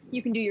days.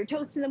 You can do your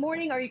toast in the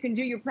morning, or you can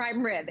do your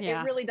prime rib. It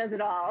really does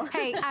it all.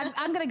 Hey,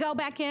 I'm going to go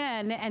back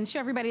in and show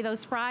everybody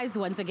those fries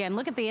once again.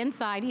 Look at the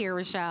inside here,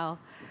 Rochelle.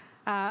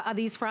 Of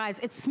these fries.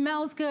 It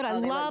smells good. I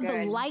love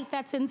the light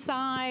that's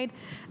inside.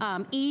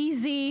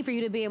 Easy for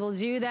you to be able to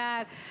do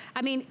that.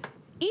 I mean,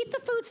 eat the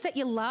foods that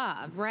you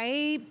love,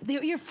 right?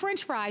 Your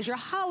French fries, your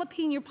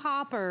jalapeno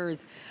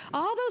poppers,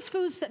 all those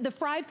foods, the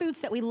fried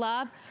foods that we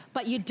love,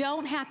 but you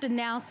don't have to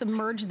now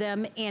submerge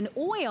them in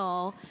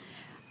oil,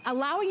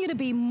 allowing you to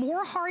be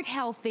more heart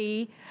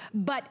healthy,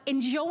 but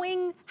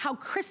enjoying how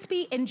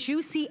crispy and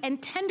juicy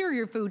and tender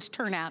your foods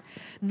turn out.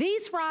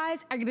 These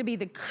fries are gonna be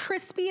the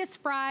crispiest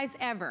fries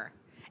ever,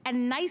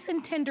 and nice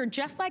and tender,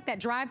 just like that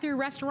drive-through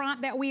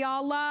restaurant that we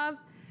all love,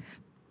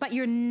 but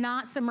you're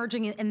not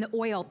submerging it in the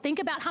oil. Think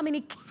about how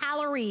many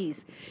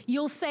calories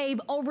you'll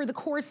save over the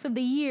course of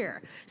the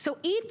year. So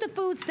eat the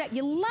foods that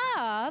you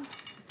love.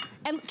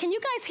 And can you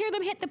guys hear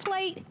them hit the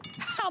plate?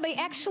 How they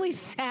actually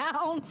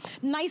sound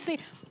nice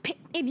and...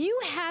 If you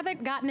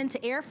haven't gotten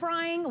into air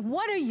frying,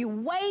 what are you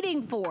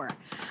waiting for?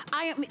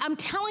 I'm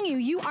telling you,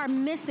 you are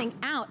missing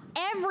out.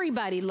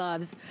 Everybody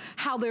loves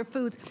how their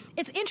foods.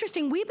 It's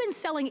interesting, we've been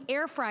selling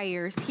air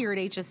fryers here at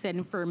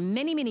HSN for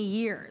many, many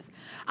years.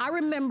 I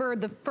remember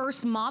the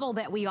first model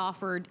that we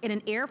offered in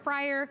an air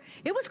fryer,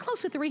 it was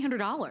close to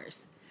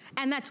 $300.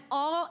 And that's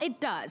all it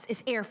does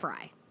is air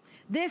fry.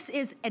 This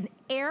is an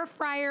air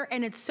fryer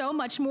and it's so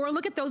much more.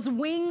 Look at those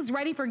wings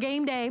ready for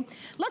game day.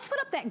 Let's put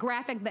up that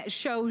graphic that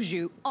shows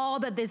you all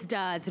that this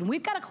does. And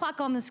we've got a clock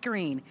on the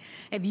screen.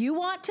 If you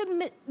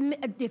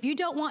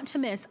don't want to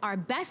miss our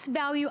best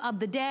value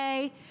of the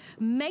day,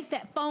 make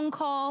that phone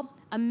call.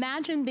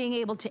 Imagine being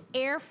able to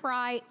air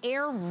fry,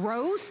 air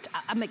roast.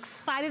 I'm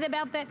excited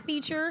about that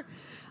feature.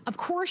 Of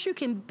course, you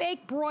can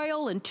bake,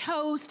 broil, and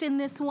toast in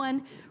this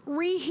one,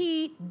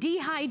 reheat,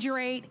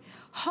 dehydrate,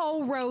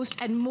 whole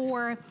roast, and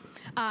more.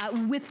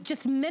 With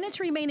just minutes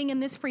remaining in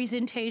this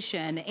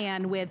presentation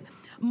and with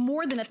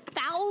more than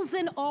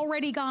 1,000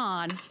 already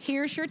gone,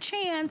 here's your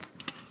chance.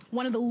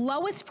 One of the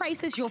lowest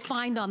prices you'll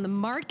find on the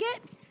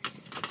market.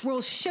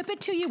 We'll ship it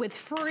to you with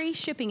free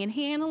shipping and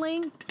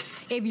handling.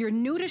 If you're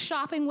new to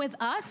shopping with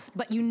us,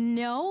 but you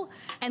know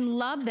and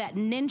love that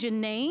Ninja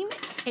name,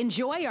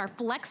 enjoy our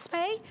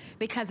FlexPay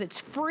because it's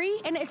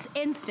free and it's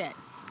instant.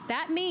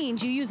 That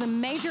means you use a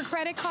major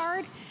credit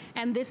card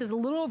and this is a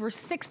little over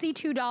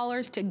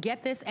 $62 to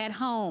get this at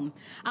home.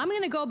 I'm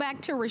gonna go back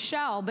to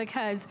Rochelle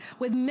because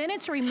with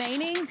minutes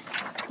remaining,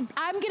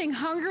 I'm getting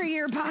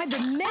hungrier by the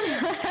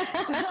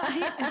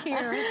minute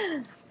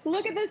here.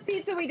 Look at this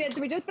pizza we did.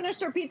 So we just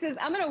finished our pizzas.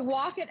 I'm gonna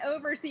walk it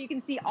over so you can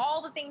see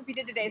all the things we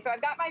did today. So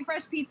I've got my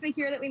fresh pizza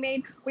here that we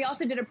made. We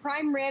also did a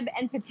prime rib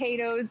and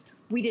potatoes.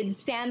 We did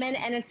salmon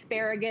and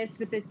asparagus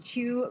with the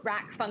 2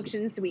 rack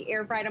functions. So we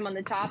air fried them on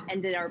the top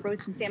and did our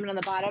roasted salmon on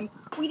the bottom.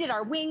 We did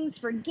our wings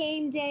for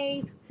game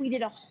day. We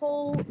did a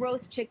whole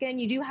roast chicken.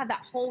 You do have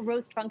that whole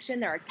roast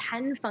function. There are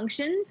 10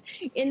 functions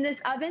in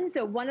this oven.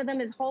 So one of them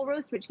is whole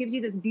roast, which gives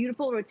you this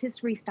beautiful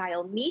rotisserie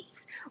style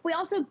meats. We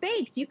also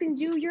baked. You can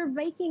do your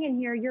baking in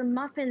here, your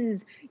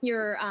muffins,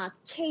 your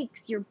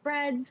cakes, your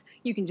breads.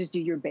 You can just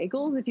do your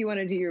bagels if you want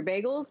to do your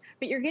bagels,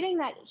 but you're getting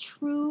that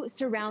true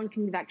surround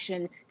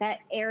convection. That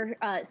air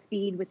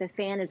speed with the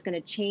fan is going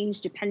to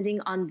change depending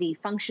on the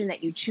function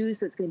that you choose.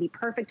 So it's going to be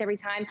perfect every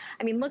time.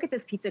 I mean, look at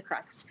this pizza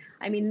crust.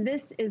 I mean,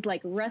 this is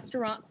like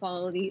restaurant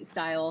quality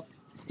style,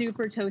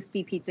 super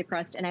toasty pizza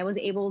crust. And I was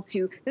able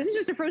to, this is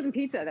just a frozen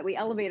pizza that we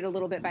elevated a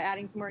little bit by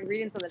adding some more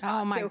ingredients on the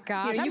top. Oh my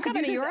gosh, you I'm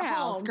coming to your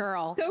house,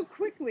 girl. So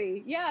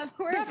quickly. Yeah, of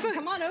course.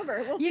 Come on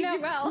over. We'll feed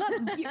you well.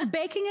 Look,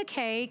 baking a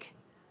cake,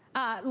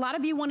 a lot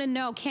of you want to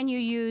know, can you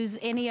use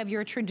any of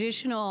your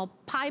traditional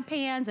pie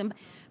pans and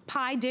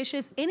pie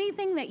dishes,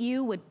 anything that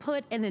you would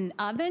put in an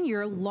oven,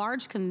 your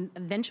large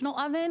conventional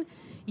oven,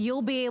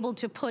 you'll be able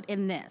to put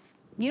in this.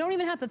 You don't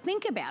even have to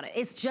think about it.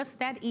 It's just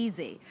that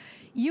easy.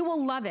 You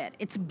will love it.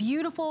 It's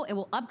beautiful. It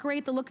will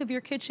upgrade the look of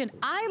your kitchen.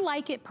 I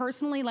like it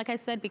personally, like I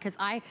said, because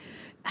I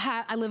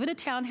live in a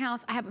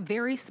townhouse. I have a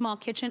very small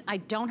kitchen. I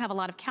don't have a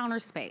lot of counter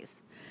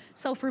space.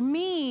 So for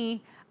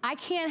me, I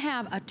can't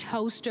have a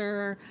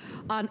toaster,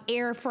 an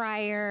air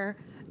fryer,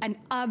 an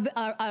oven,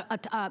 a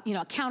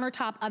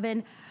countertop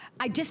oven.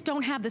 I just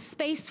don't have the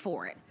space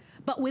for it.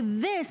 But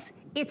with this,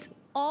 it's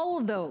all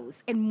of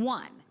those in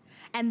one.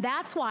 And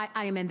that's why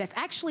I am invested.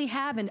 I actually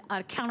have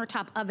a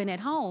countertop oven at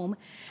home,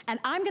 and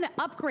I'm gonna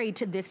upgrade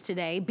to this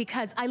today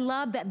because I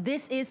love that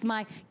this is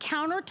my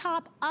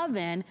countertop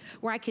oven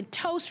where I can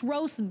toast,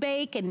 roast,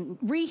 bake, and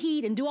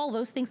reheat and do all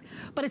those things,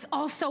 but it's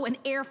also an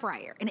air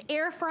fryer. And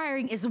air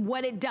frying is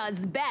what it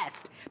does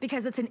best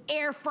because it's an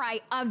air fry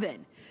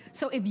oven.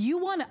 So if you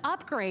wanna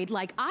upgrade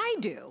like I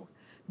do,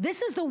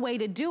 this is the way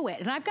to do it.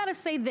 And I've got to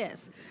say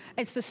this,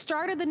 it's the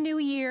start of the new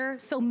year,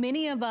 so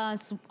many of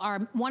us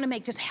want to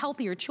make just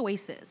healthier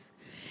choices.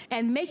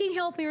 And making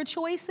healthier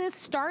choices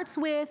starts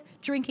with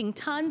drinking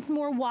tons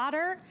more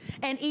water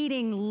and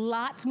eating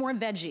lots more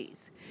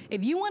veggies.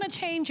 If you want to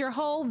change your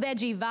whole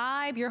veggie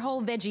vibe, your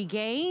whole veggie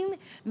game,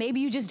 maybe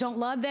you just don't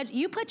love veg.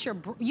 You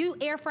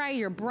air fry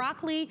your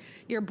broccoli,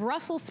 your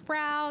Brussels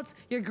sprouts,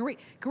 your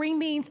green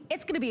beans.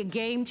 It's going to be a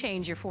game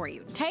changer for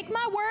you. Take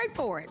my word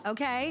for it,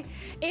 okay?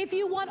 If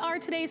you want our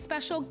today's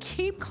special,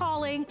 keep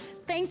calling.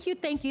 Thank you,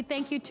 thank you,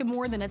 thank you to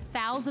more than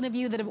 1,000 of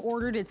you that have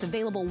ordered. It's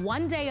available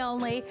one day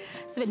only.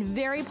 It's been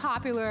very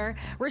popular.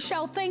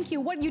 Rochelle, thank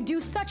you. You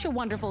do such a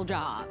wonderful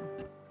job.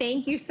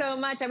 Thank you so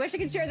much. I wish I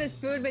could share this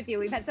food with you.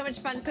 We've had so much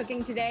fun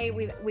cooking today.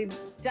 We've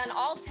done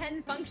all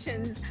 10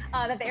 functions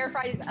that the air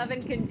fry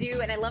oven can do,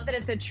 and I love that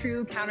it's a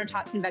true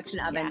countertop convection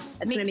oven. Yeah,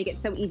 it's gonna make it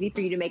so easy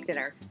for you to make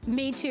dinner.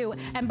 Me too.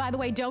 And by the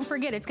way, don't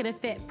forget, it's gonna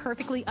fit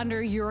perfectly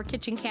under your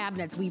kitchen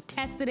cabinets. We've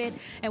tested it,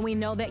 and we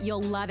know that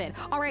you'll love it.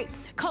 All right,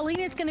 Colleen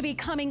is gonna be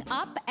coming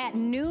up at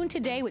noon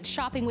today with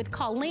Shopping with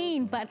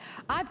Colleen, but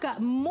I've got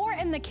more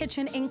in the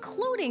kitchen,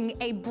 including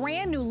a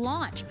brand new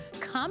launch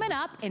coming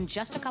up in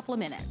just a couple of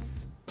minutes.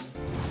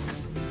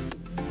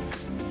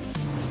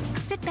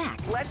 Sit back.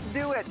 Let's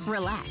do it.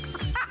 Relax.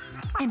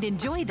 and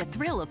enjoy the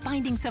thrill of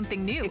finding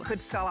something new. It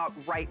could sell out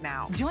right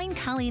now. Join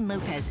Colleen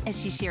Lopez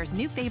as she shares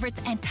new favorites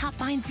and top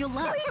finds you'll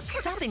love.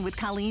 Shopping with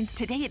Colleen's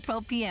today at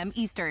 12 p.m.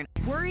 Eastern.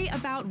 Worry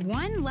about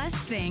one less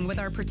thing with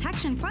our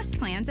Protection Plus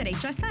plans at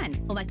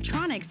HSN.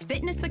 Electronics,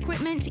 fitness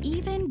equipment,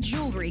 even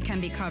jewelry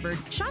can be covered.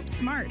 Shop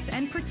smarts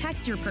and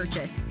protect your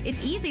purchase.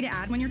 It's easy to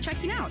add when you're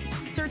checking out.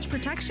 Search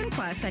Protection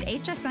Plus at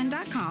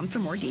hsn.com for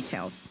more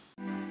details.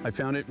 I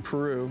found it in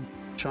Peru,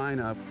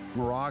 China,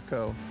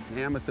 Morocco, an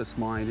amethyst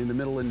mine in the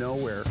middle of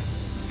nowhere.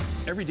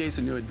 Every day's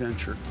a new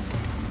adventure.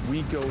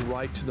 We go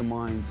right to the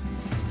mines.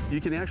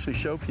 You can actually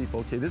show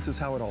people, okay, this is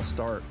how it all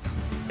starts.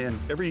 And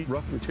every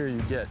rough material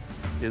you get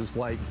is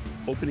like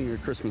opening a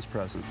Christmas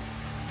present.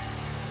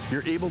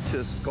 You're able to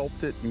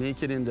sculpt it,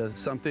 make it into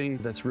something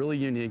that's really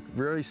unique,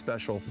 very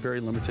special, very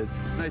limited.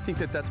 And I think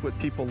that that's what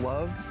people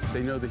love.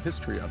 They know the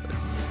history of it.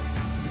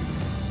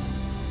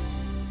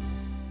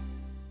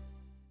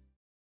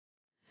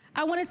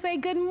 I want to say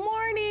good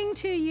morning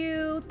to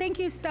you. Thank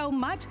you so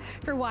much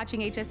for watching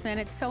HSN.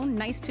 It's so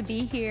nice to be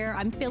here.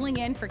 I'm filling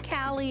in for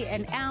Callie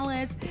and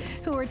Alice,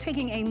 who are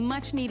taking a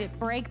much needed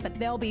break, but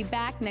they'll be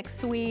back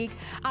next week.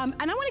 And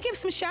I want to give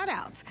some shout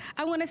outs.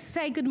 I want to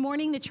say good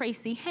morning to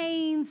Tracy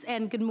Haynes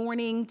and good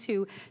morning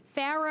to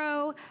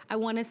Farrow. I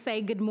want to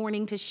say good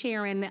morning to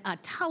Sharon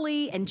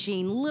Tully and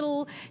Jean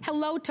Little.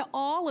 Hello to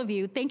all of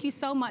you. Thank you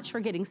so much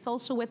for getting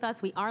social with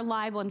us. We are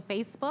live on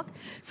Facebook.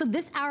 So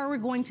this hour we're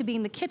going to be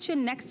in the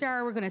kitchen. Next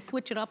hour we're going to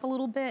switch it up a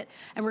little bit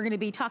and we're going to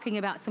be talking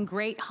about some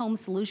great home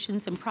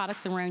solutions and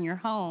products around your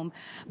home.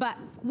 But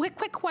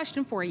quick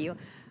question for you.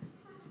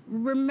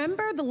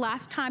 Remember the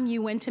last time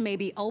you went to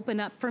maybe open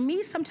up, for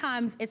me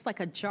sometimes it's like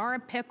a jar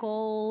of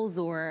pickles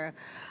or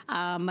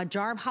a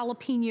jar of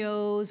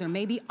jalapenos or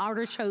maybe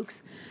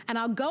artichokes, and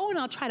I'll go and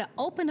I'll try to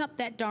open up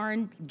that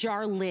darn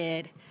jar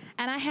lid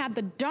and I have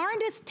the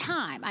darndest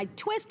time. I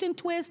twist and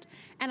twist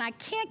and I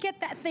can't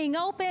get that thing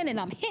open and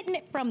I'm hitting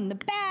it from the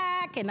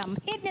back and I'm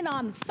hitting it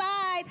on the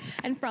side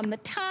and from the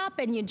top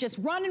and you're just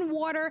running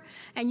water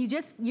and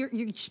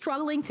you're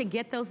struggling to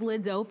get those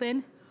lids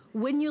open.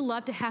 Wouldn't you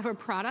love to have a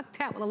product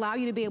that will allow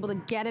you to be able to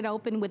get it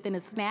open within a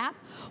snap?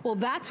 Well,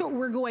 that's what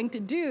we're going to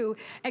do,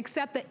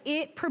 except that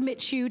it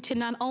permits you to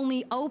not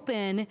only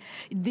open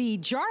the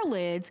jar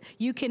lids,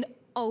 you can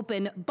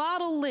open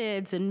bottle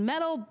lids and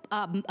metal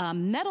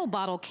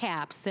bottle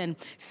caps and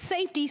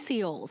safety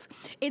seals.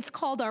 It's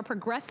called our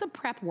Progressive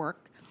Prep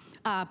Work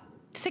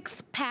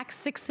 6-pack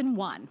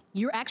 6-in-1.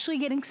 You're actually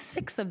getting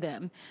 6 of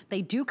them.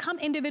 They do come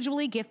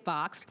individually gift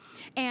boxed,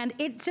 and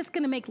it's just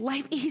gonna make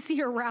life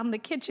easier around the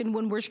kitchen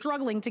when we're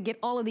struggling to get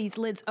all of these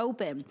lids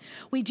open.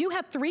 We do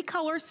have 3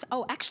 colors,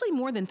 oh, actually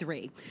more than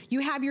 3. You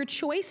have your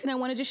choice, and I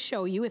wanna just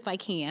show you if I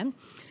can.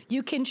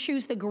 You can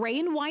choose the gray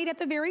and white at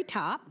the very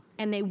top,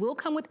 and they will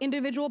come with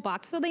individual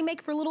boxes. So they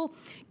make for little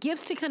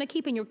gifts to kind of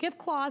keep in your gift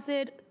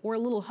closet or a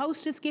little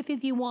hostess gift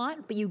if you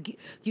want, but you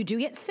do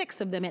get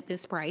 6 of them at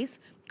this price.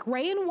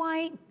 Gray and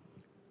white,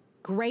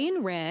 gray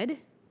and red.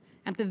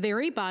 At the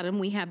very bottom,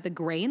 we have the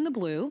gray and the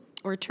blue,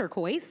 or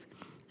turquoise.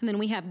 And then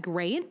we have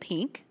gray and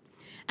pink.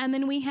 And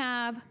then we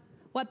have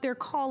what they're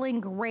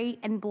calling gray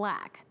and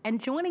black.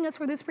 And joining us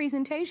for this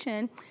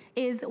presentation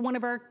is one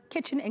of our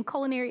kitchen and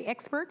culinary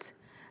experts,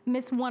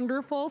 Miss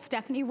Wonderful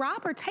Stephanie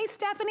Roberts. Hey,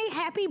 Stephanie,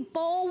 happy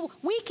bowl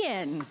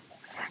weekend.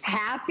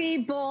 Happy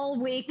bowl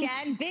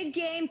weekend. Big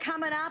game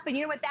coming up. And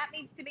you know what that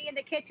means to me in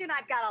the kitchen?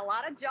 I've got a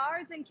lot of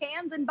jars and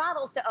cans and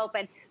bottles to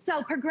open.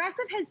 So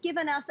Progressive has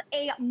given us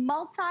a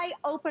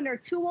multi-opener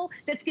tool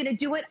that's going to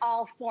do it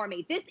all for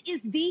me. This is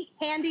the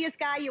handiest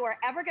guy you are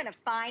ever going to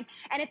find.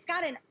 And it's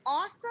got an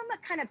awesome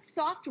kind of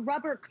soft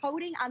rubber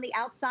coating on the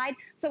outside.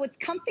 So it's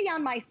comfy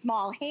on my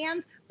small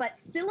hands, but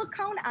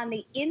silicone on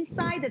the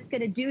inside that's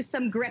going to do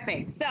some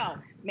gripping. So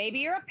maybe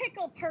you're a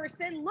pickle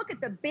person. Look at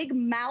the big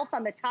mouth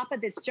on the top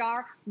of this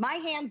jar. My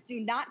hands do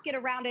not get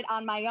around it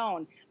on my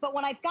own. But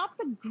when I've got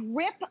the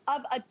grip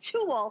of a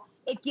tool,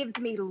 it gives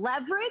me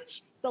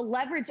leverage. The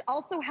leverage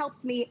also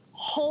helps me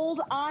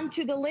hold on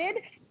to the lid,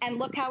 and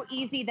look how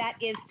easy that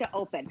is to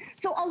open.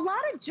 So a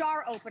lot of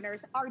jar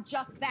openers are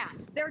just that.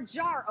 They're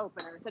jar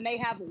openers, and they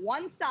have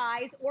one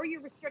size, or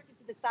you're restricted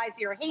to the size of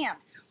your hand.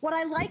 What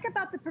I like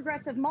about the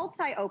Progressive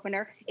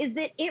multi-opener is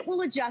that it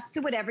will adjust to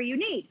whatever you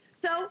need.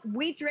 So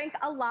we drink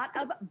a lot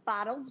of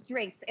bottled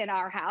drinks in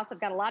our house.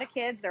 I've got a lot of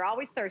kids. They're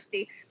always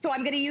thirsty. So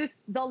I'm going to use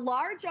the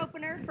large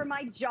opener for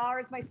my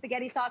jars, my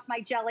spaghetti sauce, my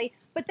jelly.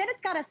 But then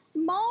it's got a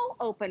small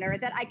opener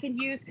that I can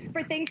use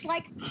for things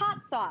like hot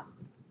sauce,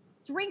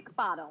 drink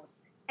bottles.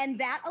 And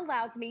that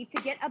allows me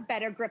to get a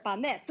better grip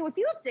on this. So if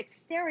you have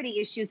dexterity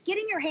issues,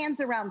 getting your hands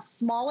around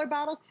smaller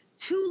bottles,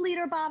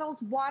 2-liter bottles,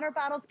 water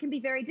bottles can be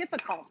very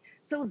difficult.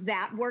 So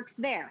that works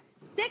there.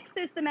 6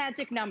 is the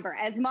magic number.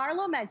 As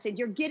Marlo mentioned,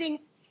 you're getting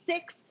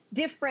 6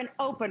 different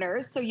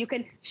openers, so you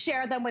can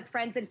share them with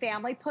friends and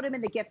family, put them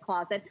in the gift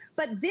closet.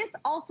 But this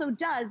also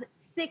does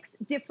 6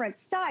 different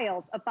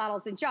styles of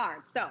bottles and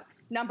jars. So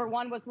number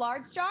 1 was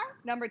large jar.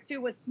 Number 2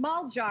 was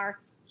small jar.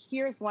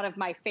 Here's one of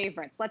my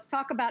favorites. Let's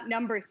talk about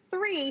number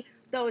 3,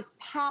 those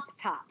pop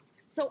tops.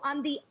 So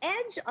on the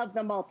edge of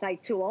the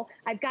multi-tool,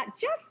 I've got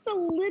just a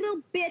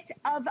little bit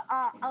of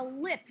a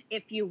lip,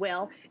 if you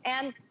will.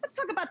 And let's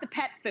talk about the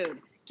pet food.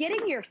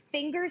 Getting your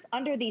fingers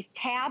under these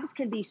tabs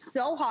can be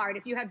so hard.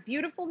 If you have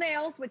beautiful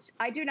nails, which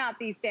I do not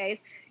these days,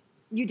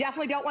 you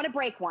definitely don't want to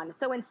break one.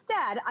 So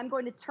instead, I'm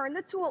going to turn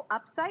the tool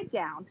upside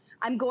down.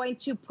 I'm going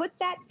to put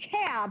that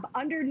tab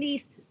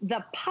underneath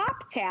the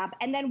pop tab,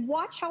 and then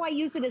watch how I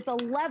use it as a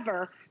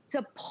lever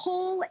to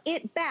pull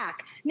it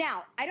back.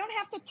 Now, I don't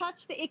have to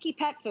touch the icky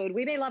pet food.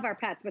 We may love our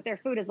pets, but their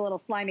food is a little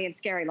slimy and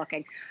scary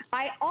looking.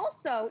 I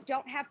also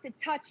don't have to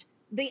touch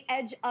the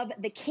edge of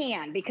the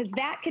can, because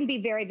that can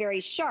be very, very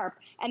sharp.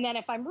 And then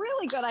if I'm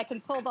really good, I can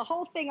pull the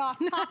whole thing off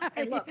top.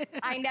 And look,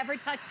 I never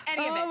touched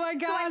any of it. Oh my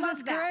gosh,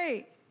 that's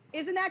great.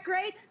 Isn't that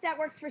great? That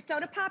works for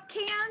soda pop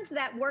cans.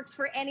 That works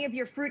for any of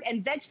your fruit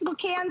and vegetable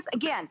cans.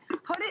 Again,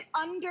 put it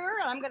under,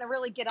 and I'm going to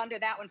really get under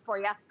that one for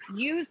you.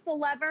 Use the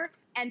lever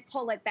and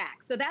pull it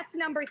back. So that's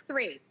number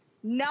 3.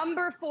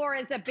 Number 4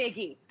 is a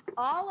biggie.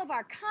 All of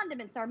our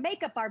condiments, our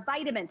makeup, our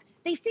vitamins,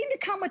 they seem to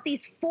come with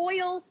these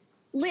foil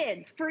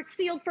lids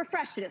sealed for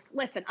freshness.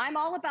 Listen, I'm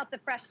all about the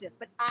freshness,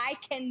 but I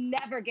can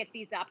never get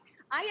these up.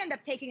 I end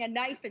up taking a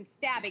knife and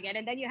stabbing it,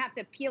 and then you have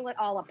to peel it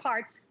all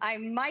apart. I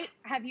might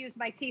have used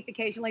my teeth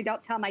occasionally,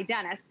 don't tell my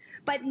dentist.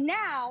 But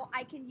now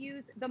I can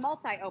use the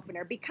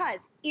multi-opener, because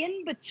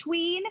in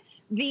between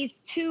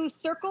these 2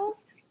 circles,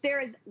 there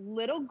is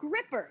little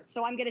grippers.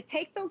 So I'm gonna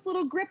take those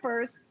little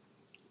grippers,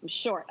 I'm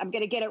short, I'm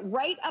gonna get it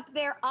right up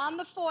there on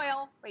the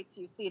foil. Wait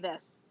till you see this.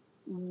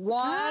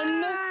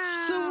 One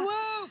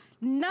swoop.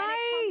 Nice. And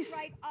it comes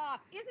right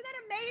off. Isn't that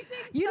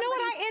amazing? You know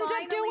what I end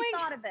up doing?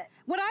 Thought of it.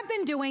 What I've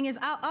been doing is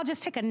I'll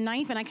just take a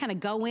knife and I kind of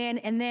go in,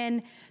 and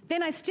then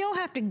I still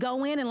have to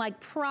go in and like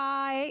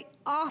pry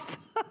off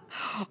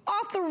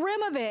off the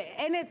rim of it,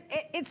 and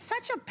it's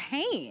such a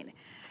pain.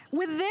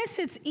 With this,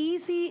 it's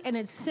easy and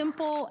it's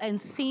simple and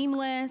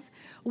seamless.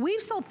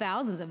 We've sold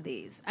thousands of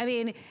these. I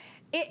mean,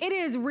 it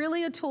is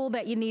really a tool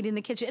that you need in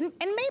the kitchen, and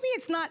maybe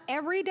it's not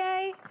every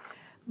day.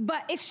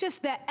 But it's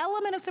just that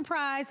element of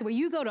surprise where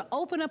you go to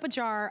open up a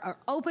jar or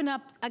open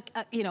up,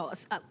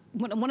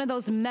 one of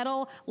those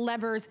metal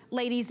levers.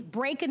 Ladies,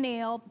 break a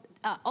nail,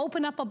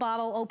 open up a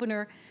bottle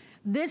opener.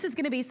 This is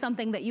gonna be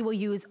something that you will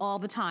use all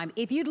the time.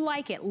 If you'd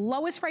like it,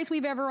 lowest price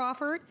we've ever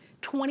offered,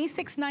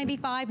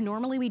 $26.95.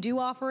 Normally we do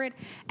offer it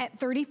at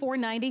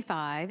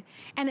 $34.95.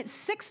 And it's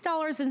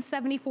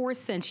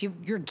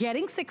 $6.74. You're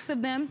getting 6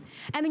 of them,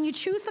 and then you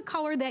choose the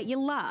color that you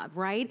love,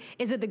 right?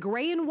 Is it the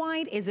gray and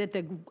white? Is it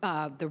the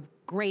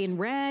gray and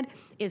red?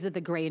 Is it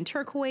the gray and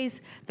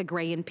turquoise, the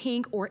gray and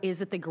pink, or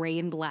is it the gray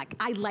and black?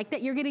 I like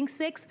that you're getting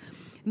 6.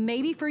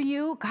 Maybe for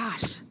you,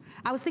 gosh,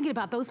 I was thinking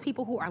about those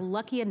people who are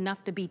lucky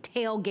enough to be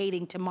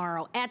tailgating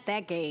tomorrow at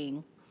that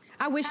game.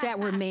 I wish that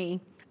were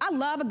me. I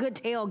love a good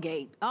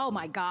tailgate. Oh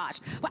my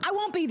gosh. Well, I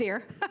won't be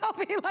there. I'll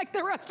be like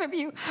the rest of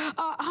you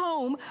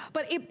home.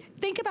 But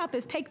think about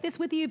this. Take this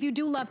with you if you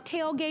do love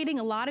tailgating.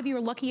 A lot of you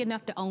are lucky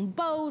enough to own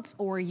boats,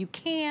 or you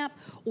camp,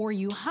 or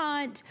you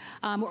hunt,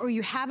 or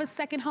you have a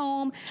second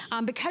home.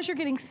 Because you're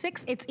getting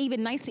 6, it's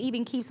even nice to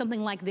even keep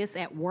something like this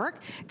at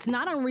work. It's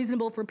not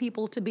unreasonable for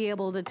people to be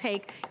able to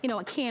take,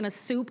 a can of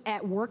soup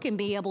at work and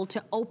be able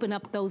to open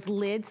up those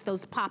lids,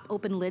 those pop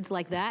open lids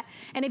like that.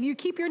 And if you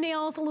keep your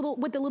nails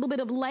with a little bit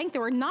of length,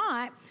 or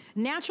not,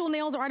 natural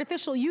nails or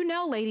artificial,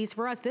 ladies,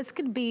 for us, this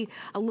could be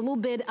a little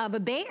bit of a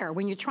bear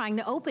when you're trying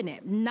to open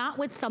it, not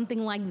with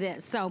something like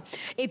this. So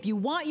if you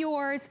want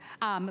yours,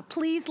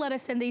 please let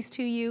us send these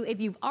to you. If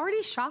you've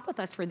already shopped with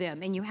us for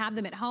them and you have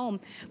them at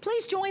home,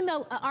 please join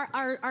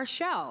our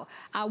show.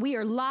 We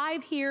are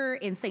live here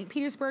in St.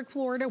 Petersburg,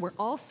 Florida. We're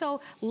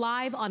also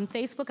live on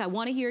Facebook. I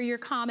want to hear your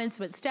comments,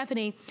 but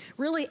Stephanie,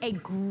 really a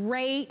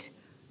great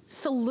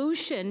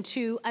solution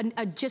to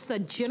just a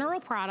general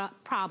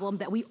problem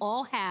that we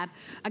all have,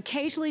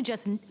 occasionally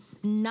just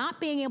not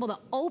being able to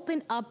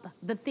open up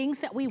the things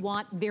that we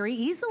want very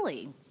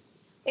easily.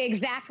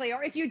 Exactly,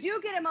 or if you do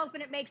get them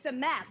open, it makes a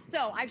mess.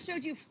 So I've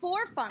showed you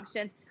 4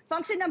 functions.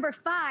 Function number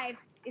 5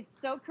 is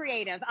so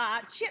creative.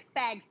 Chip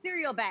bags,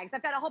 cereal bags.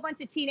 I've got a whole bunch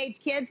of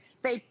teenage kids.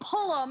 They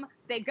pull them,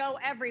 they go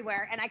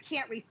everywhere, and I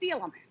can't reseal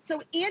them.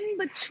 So in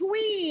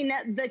between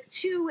the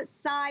 2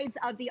 sides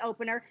of the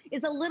opener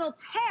is a little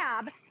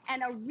tab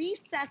and a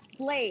recessed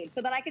blade,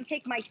 so that I can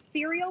take my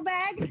cereal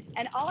bag,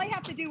 and all I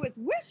have to do is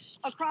whoosh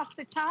across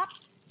the top,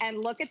 and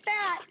look at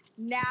that.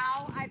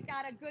 Now I've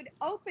got a good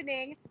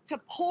opening to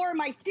pour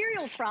my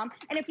cereal from,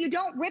 and if you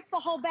don't rip the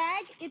whole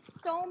bag, it's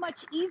so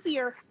much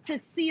easier to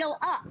seal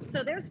up.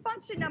 So there's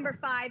function number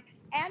 5.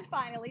 And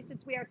finally,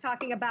 since we are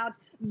talking about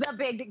the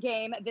big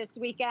game this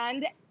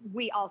weekend,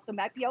 we also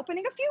might be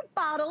opening a few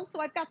bottles. So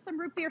I've got some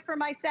root beer for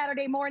my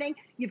Saturday morning.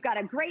 You've got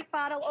a great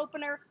bottle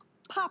opener.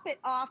 Pop it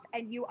off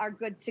and you are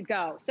good to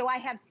go. So I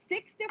have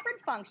 6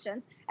 different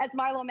functions. As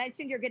Marlo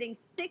mentioned, you're getting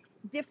 6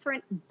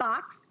 different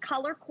box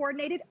color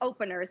coordinated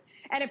openers.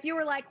 And if you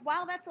were like,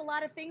 wow, that's a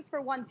lot of things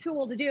for one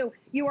tool to do,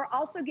 you are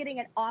also getting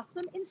an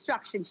awesome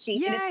instruction sheet.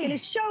 Yay. And it's going to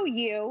show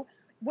you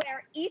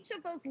where each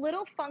of those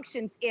little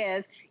functions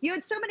is. You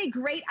had so many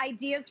great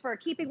ideas for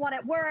keeping one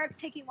at work,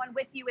 taking one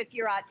with you if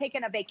you're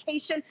taking a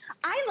vacation.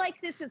 I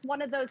like this as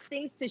one of those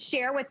things to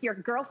share with your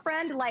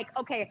girlfriend. Like,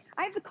 okay,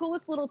 I have the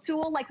coolest little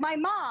tool. Like my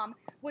mom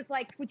was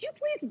like, would you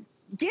please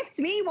gift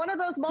me one of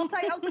those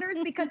multi-openers?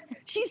 Because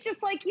she's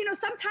just like, you know,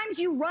 sometimes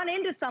you run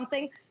into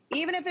something,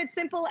 even if it's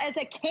simple as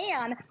a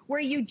can, where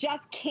you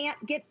just can't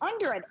get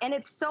under it. And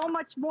it's so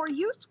much more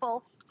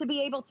useful to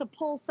be able to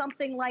pull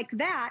something like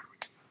that,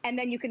 and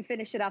then you can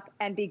finish it up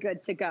and be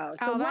good to go.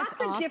 So lots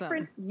of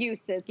different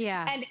uses.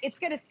 Yeah. And it's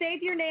gonna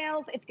save your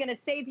nails, it's gonna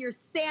save your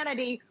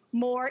sanity.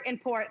 More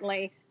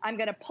importantly, I'm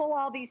gonna pull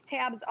all these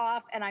tabs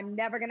off and I'm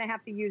never gonna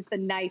have to use the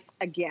knife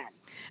again.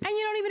 And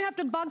you don't even have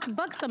to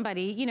bug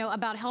somebody, you know,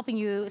 about helping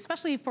you,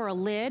 especially for a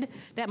lid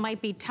that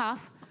might be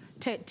tough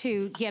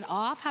to get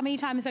off. How many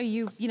times are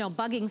you,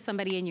 bugging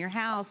somebody in your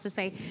house to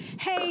say,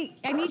 hey,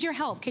 I need your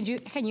help. Can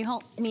you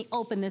help me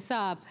open this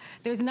up?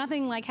 There's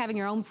nothing like having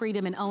your own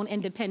freedom and own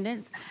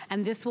independence,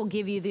 and this will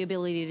give you the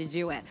ability to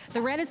do it.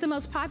 The red is the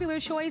most popular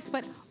choice,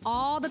 but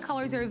all the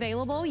colors are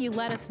available. You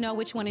let us know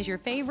which one is your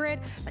favorite,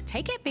 but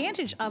take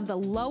advantage of the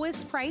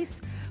lowest price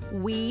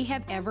we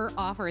have ever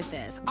offered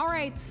this. All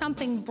right,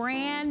 something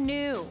brand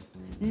new.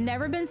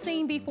 Never been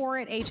seen before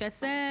at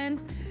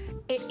HSN.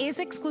 It is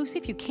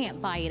exclusive, you can't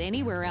buy it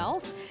anywhere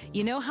else.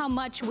 You know how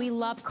much we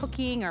love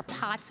cooking our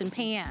pots and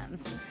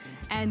pans.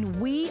 And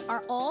we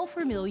are all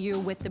familiar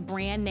with the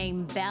brand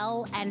name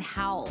Bell &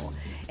 Howell.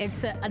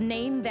 It's a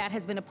name that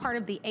has been a part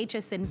of the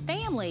HSN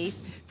family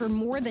for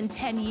more than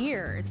 10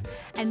 years.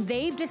 And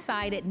they've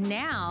decided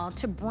now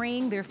to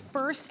bring their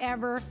first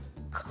ever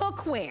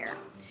cookware.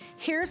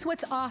 Here's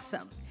what's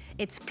awesome.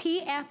 It's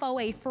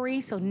PFOA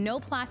free, so no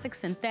plastic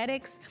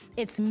synthetics.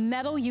 It's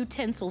metal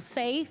utensil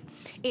safe.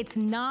 It's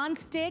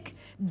non-stick,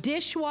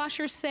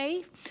 dishwasher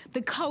safe.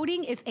 The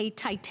coating is a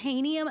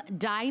titanium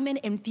diamond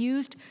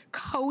infused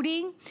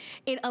coating.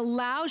 It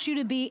allows you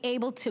to be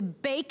able to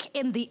bake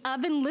in the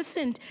oven,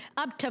 listen,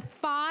 up to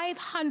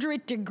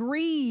 500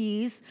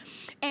 degrees.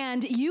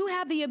 And you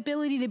have the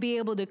ability to be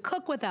able to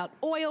cook without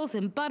oils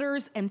and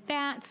butters and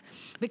fats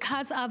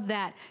because of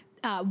that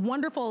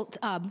wonderful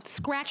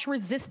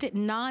scratch-resistant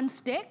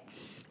non-stick.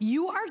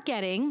 You are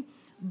getting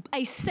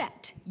a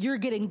set. You're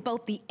getting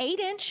both the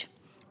 8-inch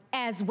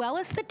as well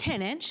as the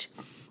 10-inch.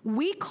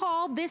 We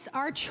call this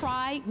our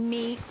Try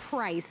Me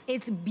price.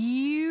 It's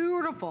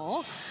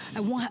beautiful.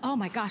 Oh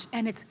my gosh,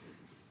 and it's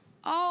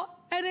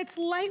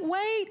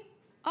lightweight.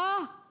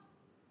 Oh,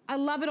 I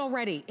love it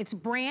already. It's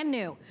brand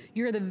new.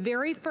 You're the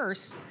very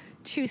first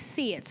to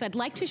see it. So I'd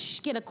like to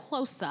get a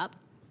close-up.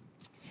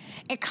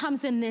 It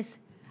comes in this,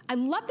 I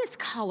love this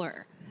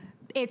color.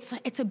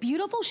 It's a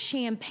beautiful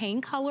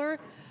champagne color,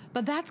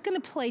 but that's gonna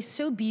play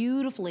so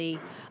beautifully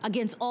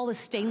against all the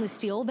stainless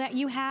steel that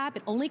you have.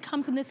 It only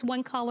comes in this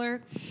one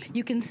color.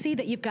 You can see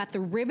that you've got the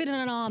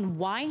riveted on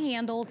Y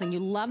handles, and you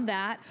love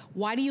that.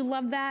 Why do you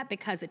love that?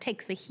 Because it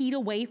takes the heat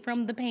away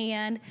from the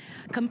pan.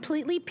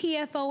 Completely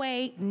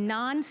PFOA,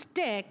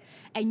 non-stick,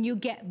 and you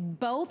get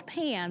both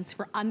pans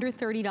for under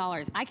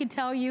 $30. I can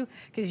tell you,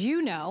 because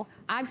you know,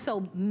 I've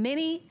sold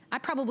many, I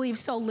probably have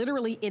sold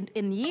literally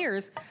in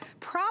years,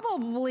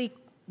 probably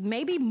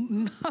maybe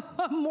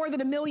more than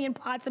 1 million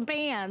pots and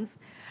pans.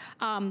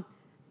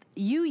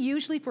 You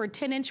usually, for a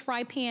 10-inch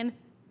fry pan,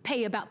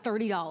 pay about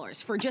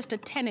 $30 for just a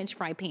 10-inch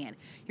fry pan.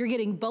 You're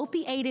getting both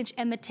the 8-inch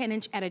and the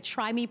 10-inch at a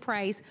Try Me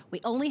price.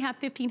 We only have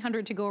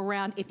 1,500 to go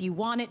around. If you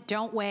want it,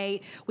 don't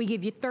wait. We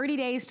give you 30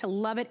 days to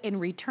love it and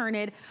return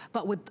it.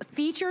 But with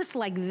features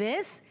like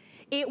this,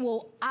 it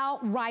will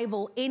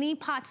outrival any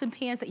pots and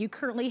pans that you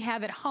currently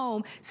have at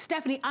home.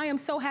 Stephanie, I am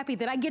so happy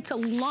that I get to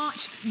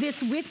launch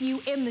this with you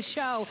in the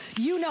show.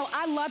 You know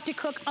I love to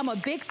cook. I'm a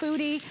big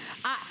foodie.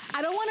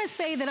 I don't want to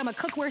say that I'm a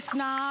cookware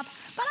snob,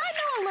 but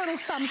I know a little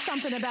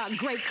something about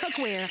great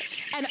cookware.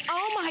 And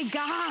oh my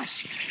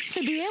gosh, to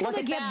be able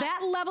to get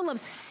that level of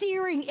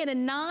searing in a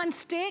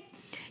non-stick,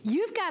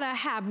 you've got to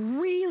have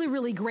really,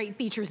 really great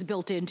features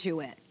built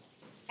into it.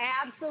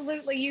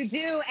 Absolutely, you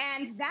do.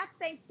 And that's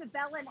thanks to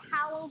Bell &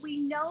 Howell. We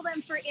know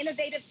them for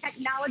innovative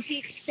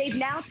technology. They've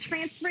now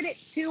transferred it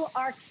to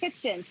our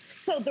kitchen.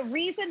 So the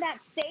reason that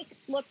steak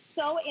looks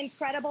so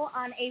incredible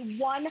on a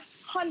 100%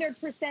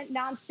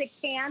 nonstick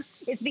pan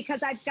is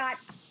because I've got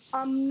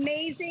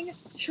amazing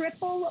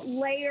triple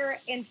layer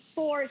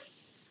enforced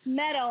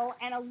metal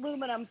and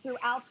aluminum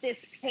throughout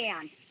this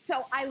pan.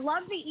 So I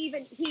love the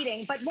even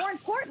heating, but more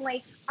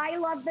importantly, I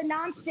love the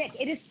nonstick.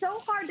 It is so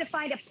hard to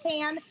find a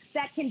pan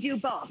that can do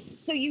both.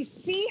 So you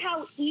see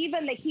how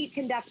even the heat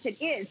conduction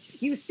is.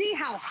 You see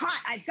how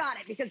hot I've got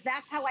it, because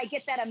that's how I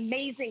get that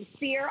amazing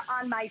sear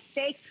on my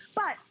steak.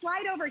 But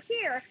slide over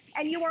here,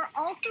 and you are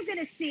also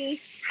gonna see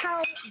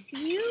how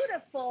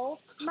beautiful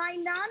my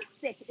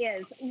nonstick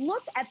is.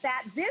 Look at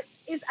that. This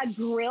is a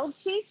grilled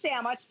cheese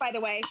sandwich, by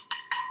the way.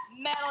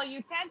 Metal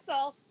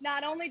utensil.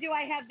 Not only do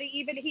I have the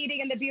even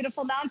heating and the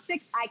beautiful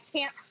nonstick, I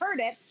can't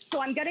hurt it.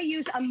 So I'm gonna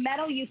use a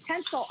metal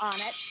utensil on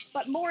it.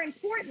 But more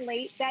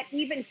importantly, that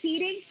even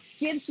heating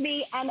gives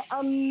me an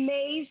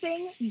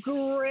amazing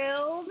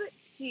grilled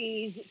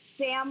cheese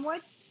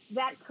sandwich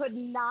that could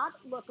not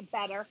look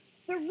better.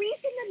 The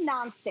reason the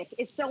nonstick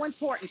is so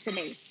important to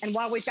me, and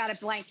while we've got a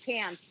blank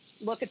pan,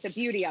 look at the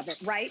beauty of it,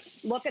 right?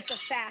 Look at the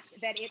fact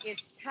that it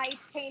is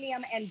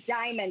titanium and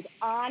diamond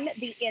on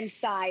the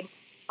inside.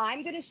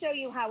 I'm going to show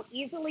you how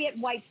easily it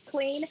wipes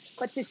clean,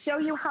 but to show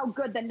you how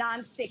good the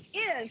nonstick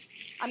is,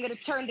 I'm going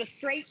to turn to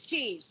straight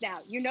cheese. Now,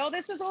 you know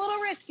this is a little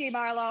risky,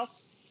 Marlo.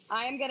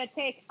 I am going to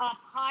take a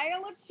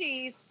pile of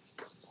cheese,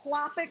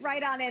 plop it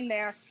right on in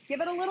there,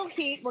 give it a little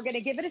heat. We're going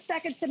to give it a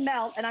second to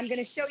melt, and I'm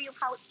going to show you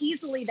how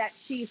easily that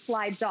cheese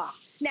slides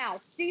off.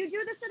 Now, do you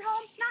do this at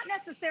home? Not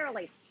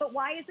necessarily, but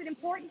why is it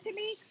important to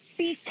me?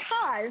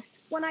 Because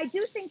when I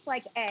do things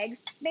like eggs,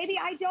 maybe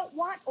I don't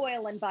want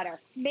oil and butter.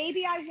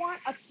 Maybe I want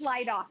a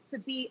slide off to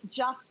be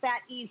just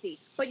that easy.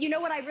 But you know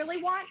what I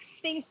really want?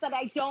 Things that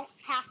I don't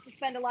have to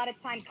spend a lot of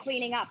time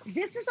cleaning up.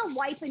 This is a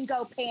wipe and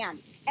go pan.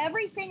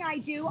 Everything I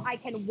do, I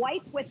can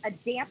wipe with a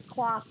damp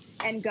cloth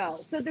and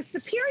go. So the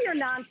Superior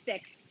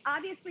nonstick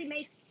obviously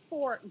makes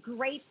for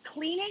great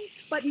cleaning,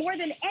 but more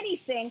than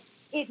anything,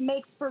 it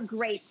makes for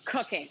great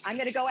cooking. I'm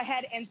gonna go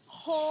ahead and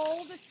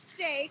pull the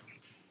steak.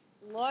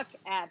 Look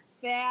at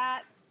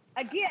that.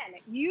 Again,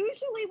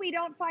 usually we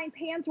don't find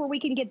pans where we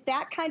can get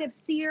that kind of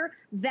sear,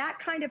 that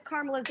kind of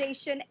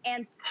caramelization,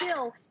 and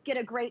still get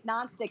a great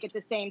nonstick at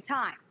the same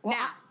time. Well,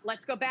 now,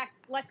 let's go back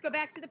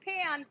to the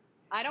pan.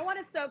 I don't want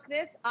to soak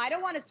this. I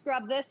don't want to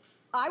scrub this.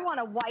 I want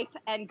to wipe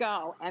and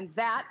go. And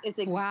that is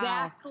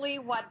exactly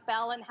what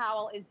Bell &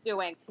 Howell is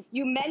doing.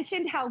 You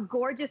mentioned how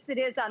gorgeous it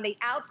is on the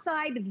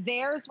outside.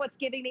 There's what's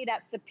giving me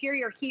that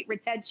superior heat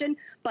retention.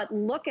 But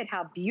look at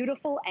how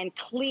beautiful and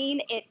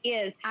clean it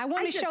is. I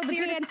want to show the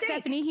pan,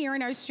 Stephanie, here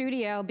in our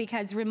studio,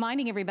 because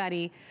reminding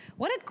everybody,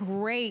 what a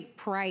great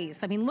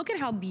price. I mean, look at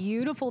how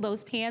beautiful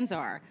those pans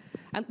are.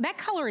 That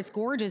color is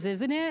gorgeous,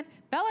 isn't it?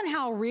 Bell &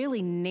 Howell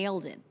really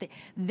nailed it.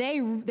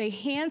 They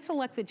hand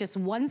selected just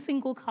one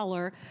single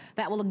color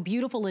that will look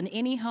beautiful in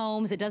any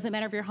homes. It doesn't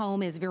matter if your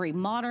home is very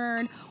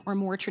modern or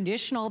more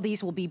traditional.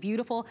 These will be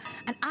beautiful.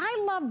 And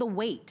I love the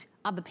weight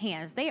of the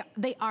pans. They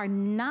are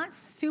not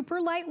super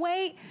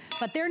lightweight,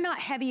 but they're not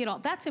heavy at all.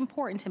 That's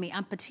important to me.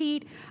 I'm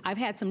petite. I've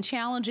had some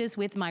challenges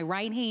with my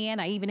right hand.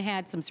 I even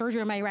had some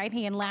surgery on my right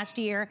hand last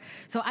year.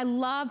 So I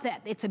love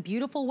that it's a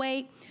beautiful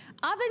weight.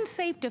 Oven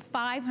safe to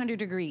 500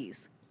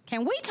 degrees.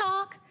 Can we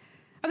talk?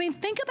 I mean,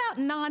 think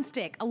about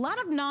nonstick. A lot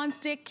of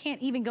nonstick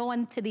can't even go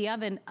into the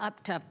oven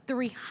up to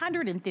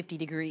 350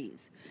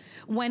 degrees.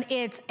 When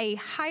it's a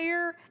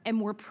higher and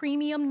more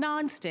premium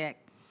nonstick,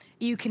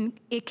 it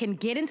can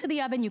get into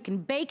the oven. You can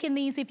bake in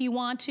these if you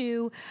want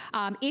to.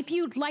 If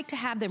you'd like to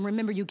have them,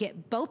 remember you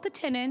get both the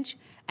 10-inch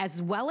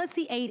as well as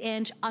the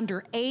 8-inch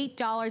under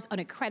 $8 on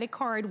a credit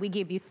card. We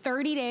give you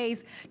 30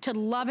 days to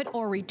love it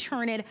or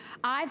return it.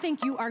 I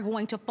think you are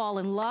going to fall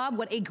in love.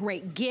 What a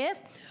great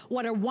gift.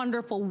 What a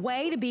wonderful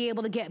way to be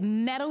able to get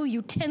metal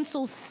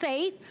utensils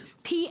safe,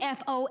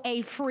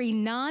 PFOA-free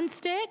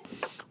nonstick.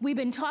 We've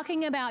been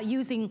talking about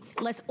using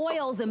less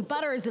oils and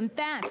butters and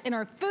fats in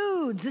our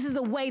foods. This is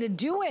a way to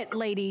do it,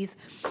 ladies.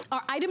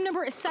 Our item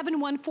number is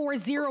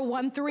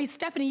 714013.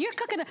 Stephanie, you're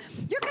cooking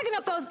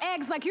up those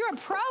eggs like you're a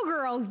pro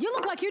girl. You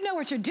look like you know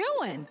what you're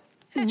doing.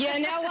 You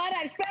know what?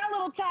 I've spent a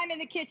little time in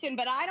the kitchen,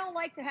 but I don't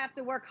like to have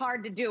to work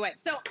hard to do it.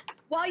 So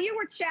while you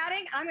were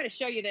chatting, I'm going to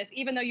show you this,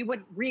 even though you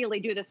wouldn't really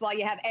do this while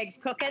you have eggs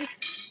cooking.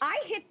 I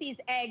hit these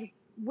eggs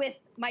with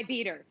my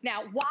beaters.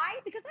 Now, why?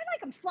 Because I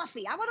like them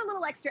fluffy. I want a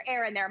little extra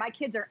air in there. My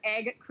kids are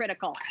egg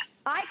critical.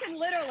 I can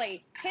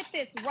literally hit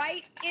this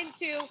right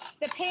into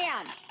the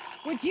pan.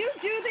 Would you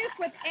do this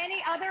with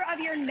any other of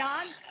your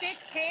non-stick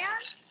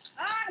pans?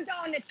 I'm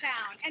going to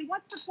town. And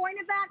what's the point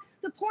of that?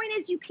 The point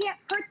is you can't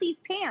hurt these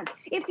pans.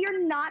 If you're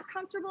not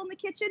comfortable in the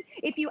kitchen,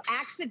 if you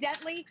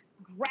accidentally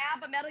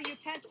grab a metal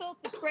utensil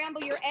to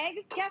scramble your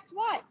eggs, guess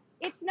what?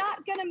 It's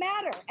not gonna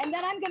matter. And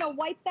then I'm gonna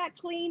wipe that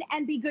clean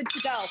and be good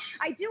to go.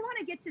 I do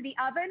wanna get to the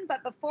oven,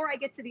 but before I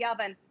get to the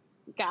oven,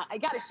 I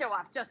gotta show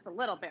off just a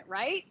little bit,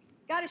 right?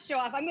 Gotta show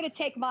off. I'm gonna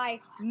take my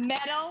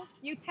metal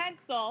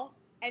utensil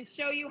and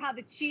show you how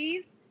the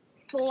cheese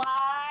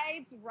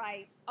slides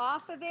right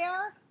off of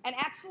there. And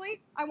actually,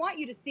 I want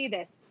you to see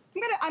this.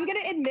 I'm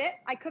gonna admit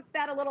I cooked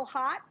that a little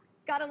hot,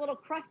 got a little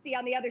crusty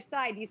on the other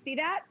side. You see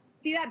that?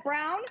 See that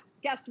brown?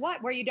 Guess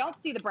what? Where you don't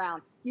see the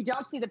brown, you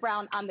don't see the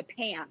brown on the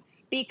pan.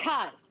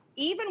 Because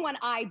even when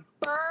I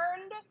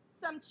burned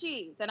some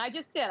cheese, and I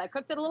just did, I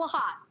cooked it a little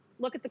hot,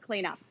 look at the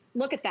cleanup.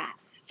 Look at that.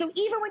 So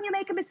even when you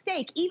make a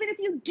mistake, even if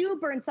you do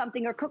burn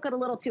something or cook it a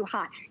little too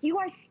hot, you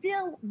are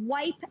still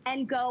wipe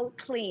and go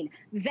clean.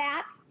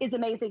 That is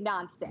amazing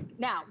nonstick.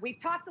 Now, we've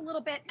talked a little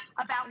bit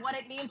about what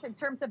it means in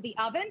terms of the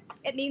oven.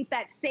 It means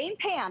that same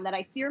pan that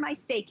I sear my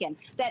steak in,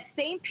 that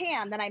same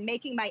pan that I'm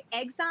making my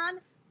eggs on,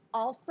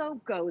 also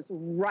goes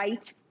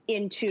right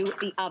into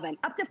the oven.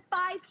 Up to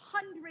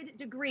 500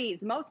 degrees.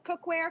 Most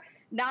cookware,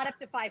 not up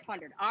to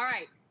 500. All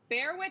right.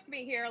 Bear with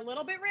me here, a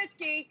little bit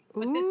risky,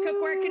 but this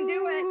cookware can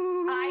do it.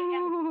 I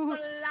am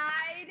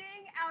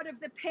sliding out of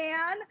the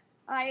pan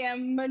I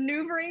am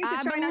maneuvering to try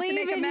not to make a mess.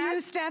 I believe in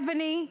you,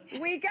 Stephanie.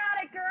 We got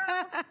it,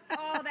 girl.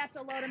 Oh, that's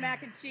a load of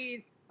mac and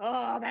cheese.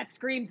 Oh, that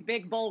screams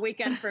big bowl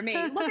weekend for me.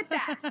 Look at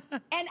that.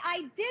 And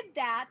I did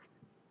that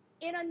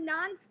in a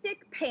nonstick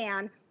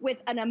pan with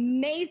an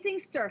amazing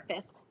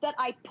surface that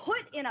I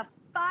put in a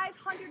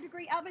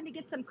 500-degree oven to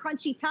get some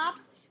crunchy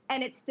tops,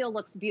 and it still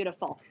looks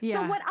beautiful.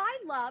 Yeah. So what I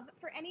love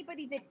for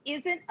anybody that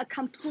isn't a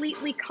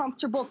completely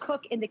comfortable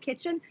cook in the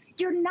kitchen,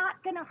 you're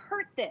not gonna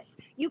hurt this.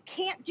 You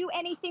can't do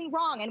anything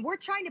wrong, and we're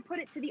trying to put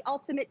it to the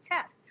ultimate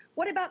test.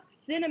 What about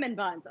cinnamon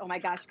buns? Oh my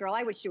gosh, girl,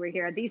 I wish you were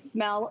here. These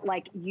smell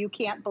like you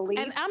can't believe.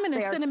 And I'm in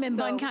a cinnamon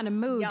bun kind of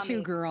mood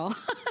too, girl.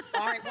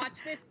 All right, watch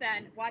this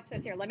then. Watch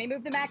this here. Let me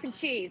move the mac and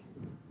cheese.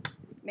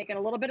 Making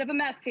a little bit of a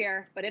mess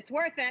here, but it's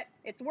worth it.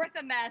 It's worth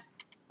a mess.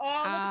 Oh,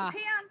 look at the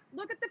pan.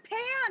 Look at the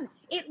pan.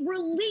 It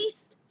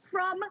released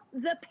from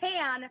the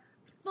pan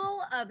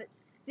full of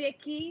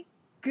sticky,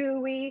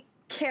 gooey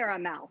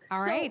caramel. All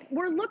right. So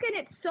we're looking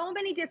at so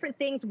many different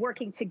things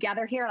working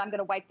together here, and I'm going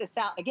to wipe this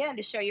out again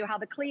to show you how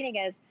the cleaning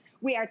is.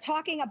 We are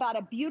talking about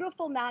a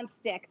beautiful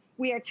nonstick.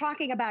 We are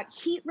talking about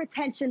heat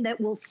retention that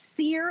will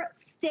sear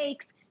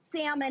steaks,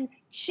 salmon,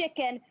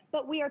 chicken,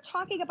 but we are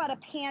talking about a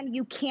pan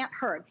you can't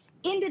hurt.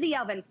 Into the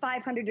oven,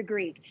 500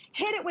 degrees.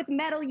 Hit it with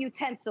metal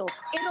utensils.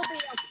 It'll be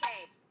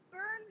okay. Burn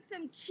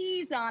some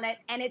cheese on it,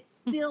 and it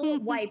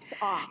still wipes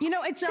off. You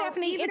know, it's so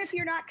Stephanie, even if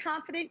you're not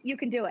confident, you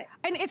can do it.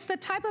 And it's the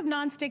type of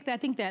nonstick that I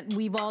think that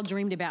we've all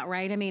dreamed about,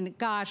 right? I mean,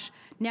 gosh,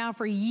 now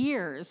for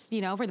years, you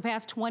know, for the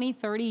past 20,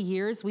 30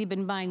 years, we've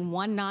been buying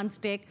one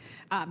nonstick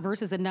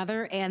versus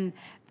another, and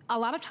a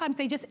lot of times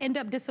they just end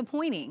up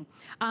disappointing.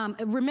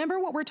 Remember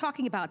what we're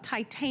talking about,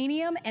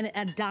 titanium and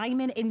a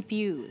diamond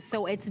infused.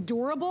 So it's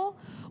durable,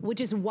 which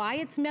is why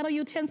it's metal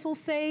utensil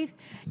safe,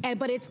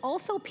 but it's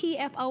also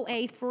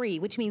PFOA free,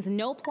 which means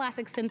no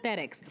plastic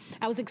synthetics.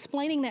 I was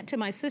explaining that to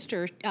my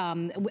sister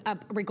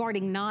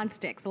regarding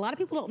nonsticks. A lot of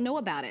people don't know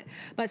about it,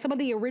 but some of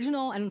the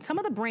original and some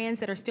of the brands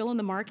that are still in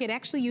the market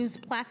actually use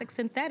plastic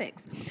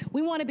synthetics.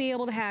 We want to be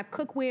able to have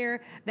cookware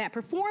that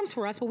performs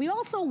for us, but we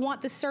also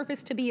want the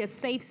surface to be a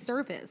safe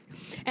surface.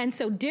 And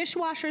so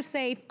dishwasher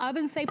safe,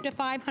 oven safe to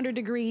 500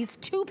 degrees,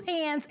 2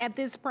 pans at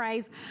this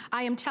price.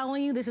 I am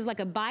telling you, this is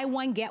like a buy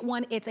one, get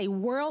one. It's a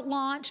world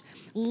launch,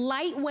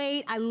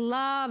 lightweight. I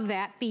love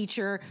that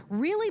feature,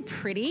 really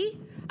pretty.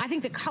 I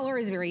think the color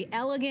is very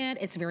elegant.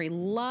 It's very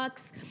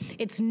luxe.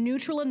 It's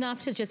neutral enough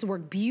to just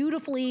work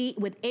beautifully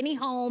with any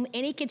home,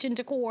 any kitchen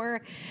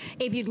decor.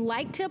 If you'd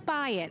like to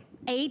buy it,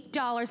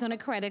 $8 on a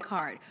credit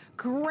card.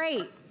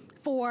 Great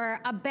for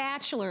a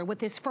bachelor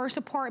with his first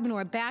apartment or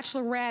a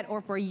bachelorette,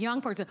 or for a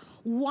young person.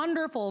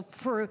 Wonderful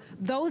for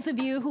those of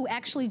you who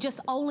actually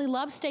just only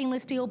love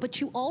stainless steel, but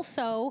you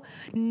also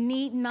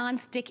need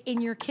nonstick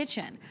in your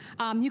kitchen.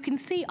 You can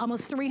see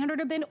almost 300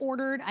 have been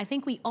ordered. I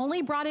think we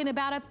only brought in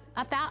about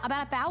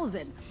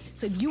 1,000.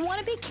 So if you want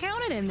to be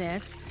counted in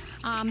this,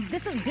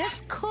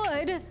 this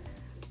could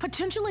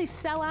potentially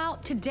sell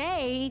out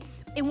today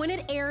and when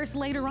it airs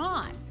later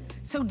on.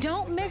 So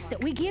don't miss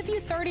it. We give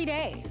you 30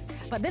 days,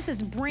 but this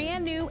is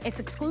brand new. It's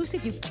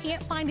exclusive. You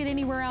can't find it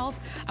anywhere else.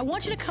 I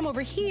want you to come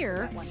over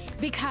here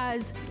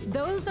because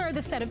those are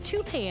the set of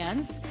 2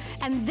 pans,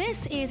 and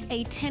this is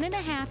a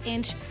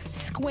 10.5-inch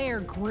square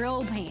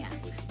grill pan.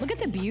 Look at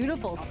the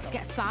beautiful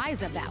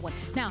size of that one.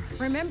 Now,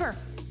 remember,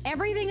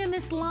 everything in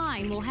this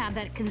line will have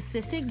that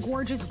consistent,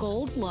 gorgeous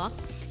gold look.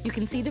 You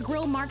can see the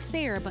grill marks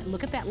there, but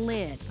look at that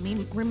lid. Let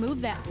me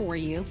remove that for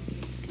you.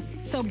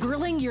 So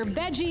grilling your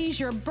veggies,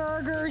 your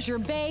burgers, your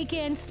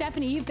bacon.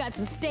 Stephanie, you've got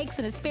some steaks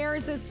and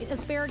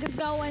asparagus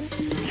going.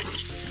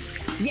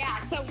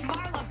 Yeah, so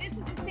Marla, this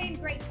is the same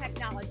great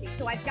technology.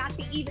 So I've got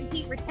the even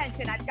heat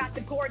retention. I've got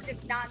the gorgeous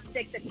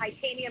nonstick, the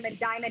titanium and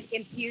diamond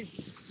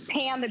infused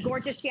pan, the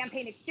gorgeous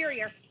champagne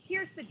exterior.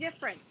 Here's the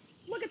difference.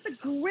 Look at the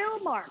grill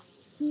marks.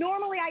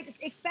 Normally, I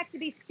expect to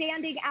be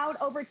standing out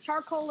over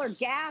charcoal or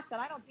gas, and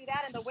I don't do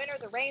that in the winter,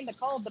 the rain, the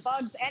cold, the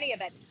bugs, any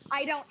of it.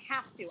 I don't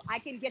have to. I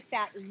can get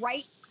that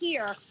right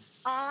here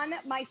on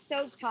my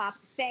stovetop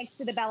thanks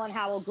to the Bell &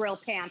 Howell grill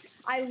pan.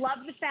 I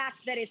love the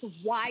fact that it's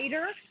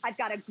wider. I've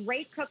got a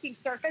great cooking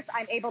surface.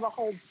 I'm able to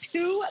hold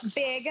 2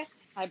 big,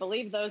 I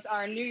believe those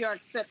are New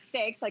York strip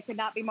steaks. I could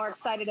not be more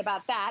excited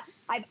about that.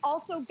 I've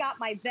also got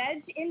my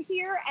veg in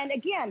here. And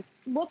again,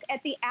 look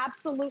at the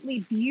absolutely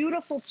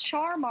beautiful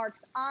char marks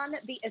on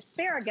the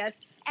asparagus.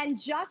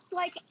 And just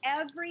like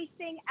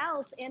everything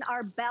else in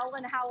our Bell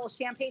 & Howell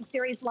Champagne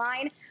Series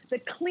line, the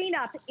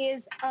cleanup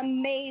is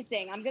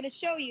amazing. I'm going to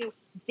show you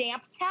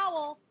damp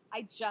towel.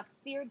 I just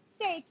seared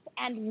steaks,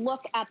 and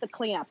look at the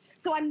cleanup.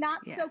 So I'm not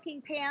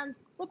soaking pans.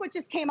 Look what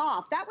just came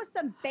off. That was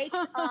some baked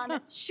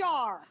on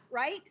char,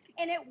 right?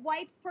 And it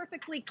wipes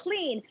perfectly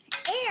clean.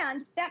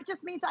 And that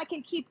just means I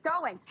can keep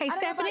going. Hey, I don't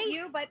Stephanie? know about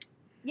you, but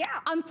Yeah.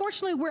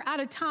 Unfortunately, we're out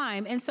of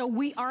time, and so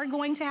we are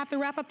going to have to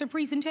wrap up the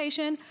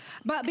presentation.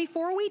 But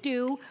before we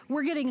do,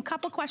 we're getting a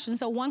couple of questions.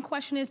 So one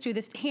question is, do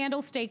this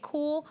handle stay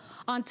cool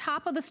on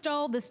top of the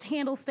stove? This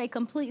handle stay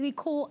completely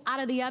cool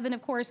out of the oven?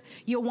 Of course,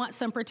 you'll want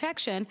some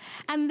protection.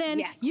 And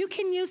then you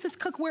can use this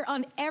cookware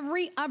on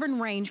every oven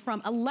range,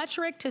 from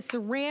electric to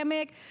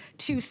ceramic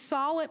to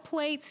solid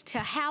plates to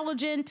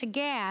halogen to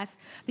gas.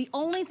 The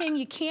only thing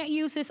you can't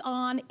use this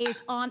on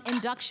is on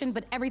induction,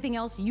 but everything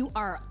else you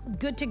are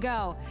good to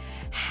go.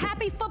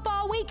 Happy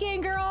football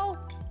weekend, girl.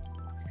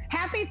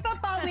 Happy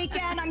football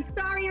weekend. I'm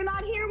sorry you're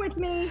not here with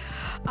me.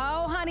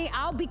 Oh, honey,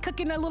 I'll be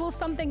cooking a little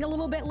something a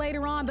little bit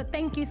later on, but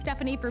thank you,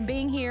 Stephanie, for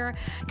being here.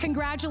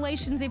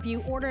 Congratulations if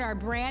you ordered our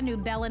brand new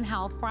Bell &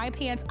 Howell fry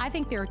pans. I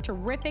think they're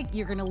terrific.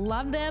 You're gonna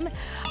love them.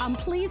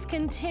 Please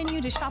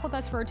continue to shop with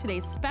us for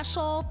today's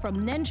special from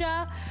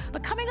Ninja.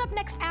 But coming up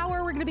next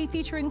hour, we're gonna be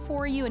featuring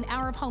for you an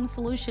hour of home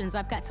solutions.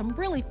 I've got some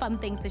really fun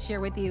things to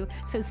share with you,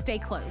 so stay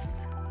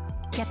close.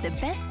 Get the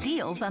best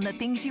deals on the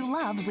things you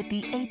love with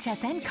the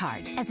HSN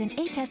card. As an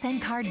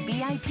HSN card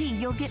VIP,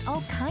 you'll get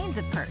all kinds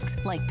of perks,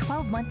 like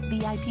 12-month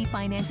VIP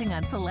financing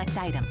on select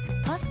items,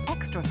 plus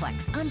extra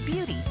flex on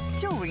beauty,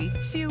 jewelry,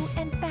 shoe,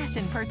 and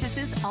fashion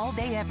purchases all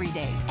day, every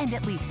day. And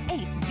at least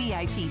 8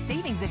 VIP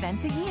savings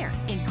events a year.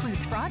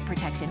 Includes fraud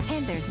protection,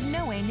 and there's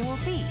no annual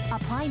fee.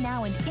 Apply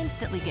now and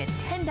instantly get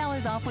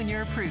 $10 off when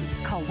you're approved.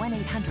 Call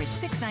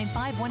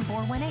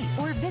 1-800-695-1418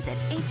 or visit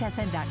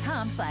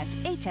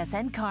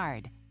hsn.com/HSN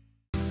card.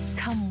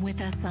 Come with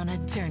us on a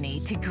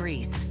journey to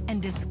Greece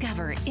and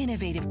discover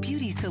innovative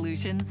beauty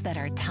solutions that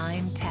are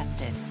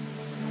time-tested.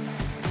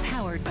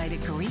 Powered by the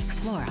Greek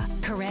flora,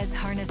 Carrez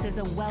harnesses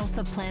a wealth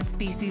of plant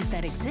species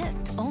that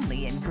exist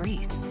only in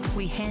Greece.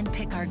 We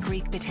handpick our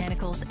Greek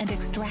botanicals and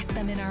extract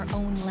them in our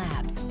own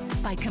labs.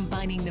 By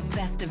combining the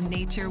best of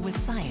nature with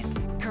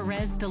science,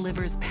 Carrez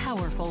delivers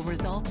powerful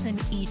results in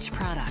each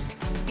product.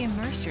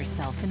 Immerse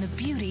yourself in the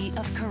beauty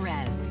of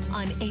Carrez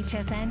on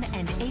HSN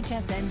and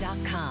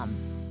hsn.com.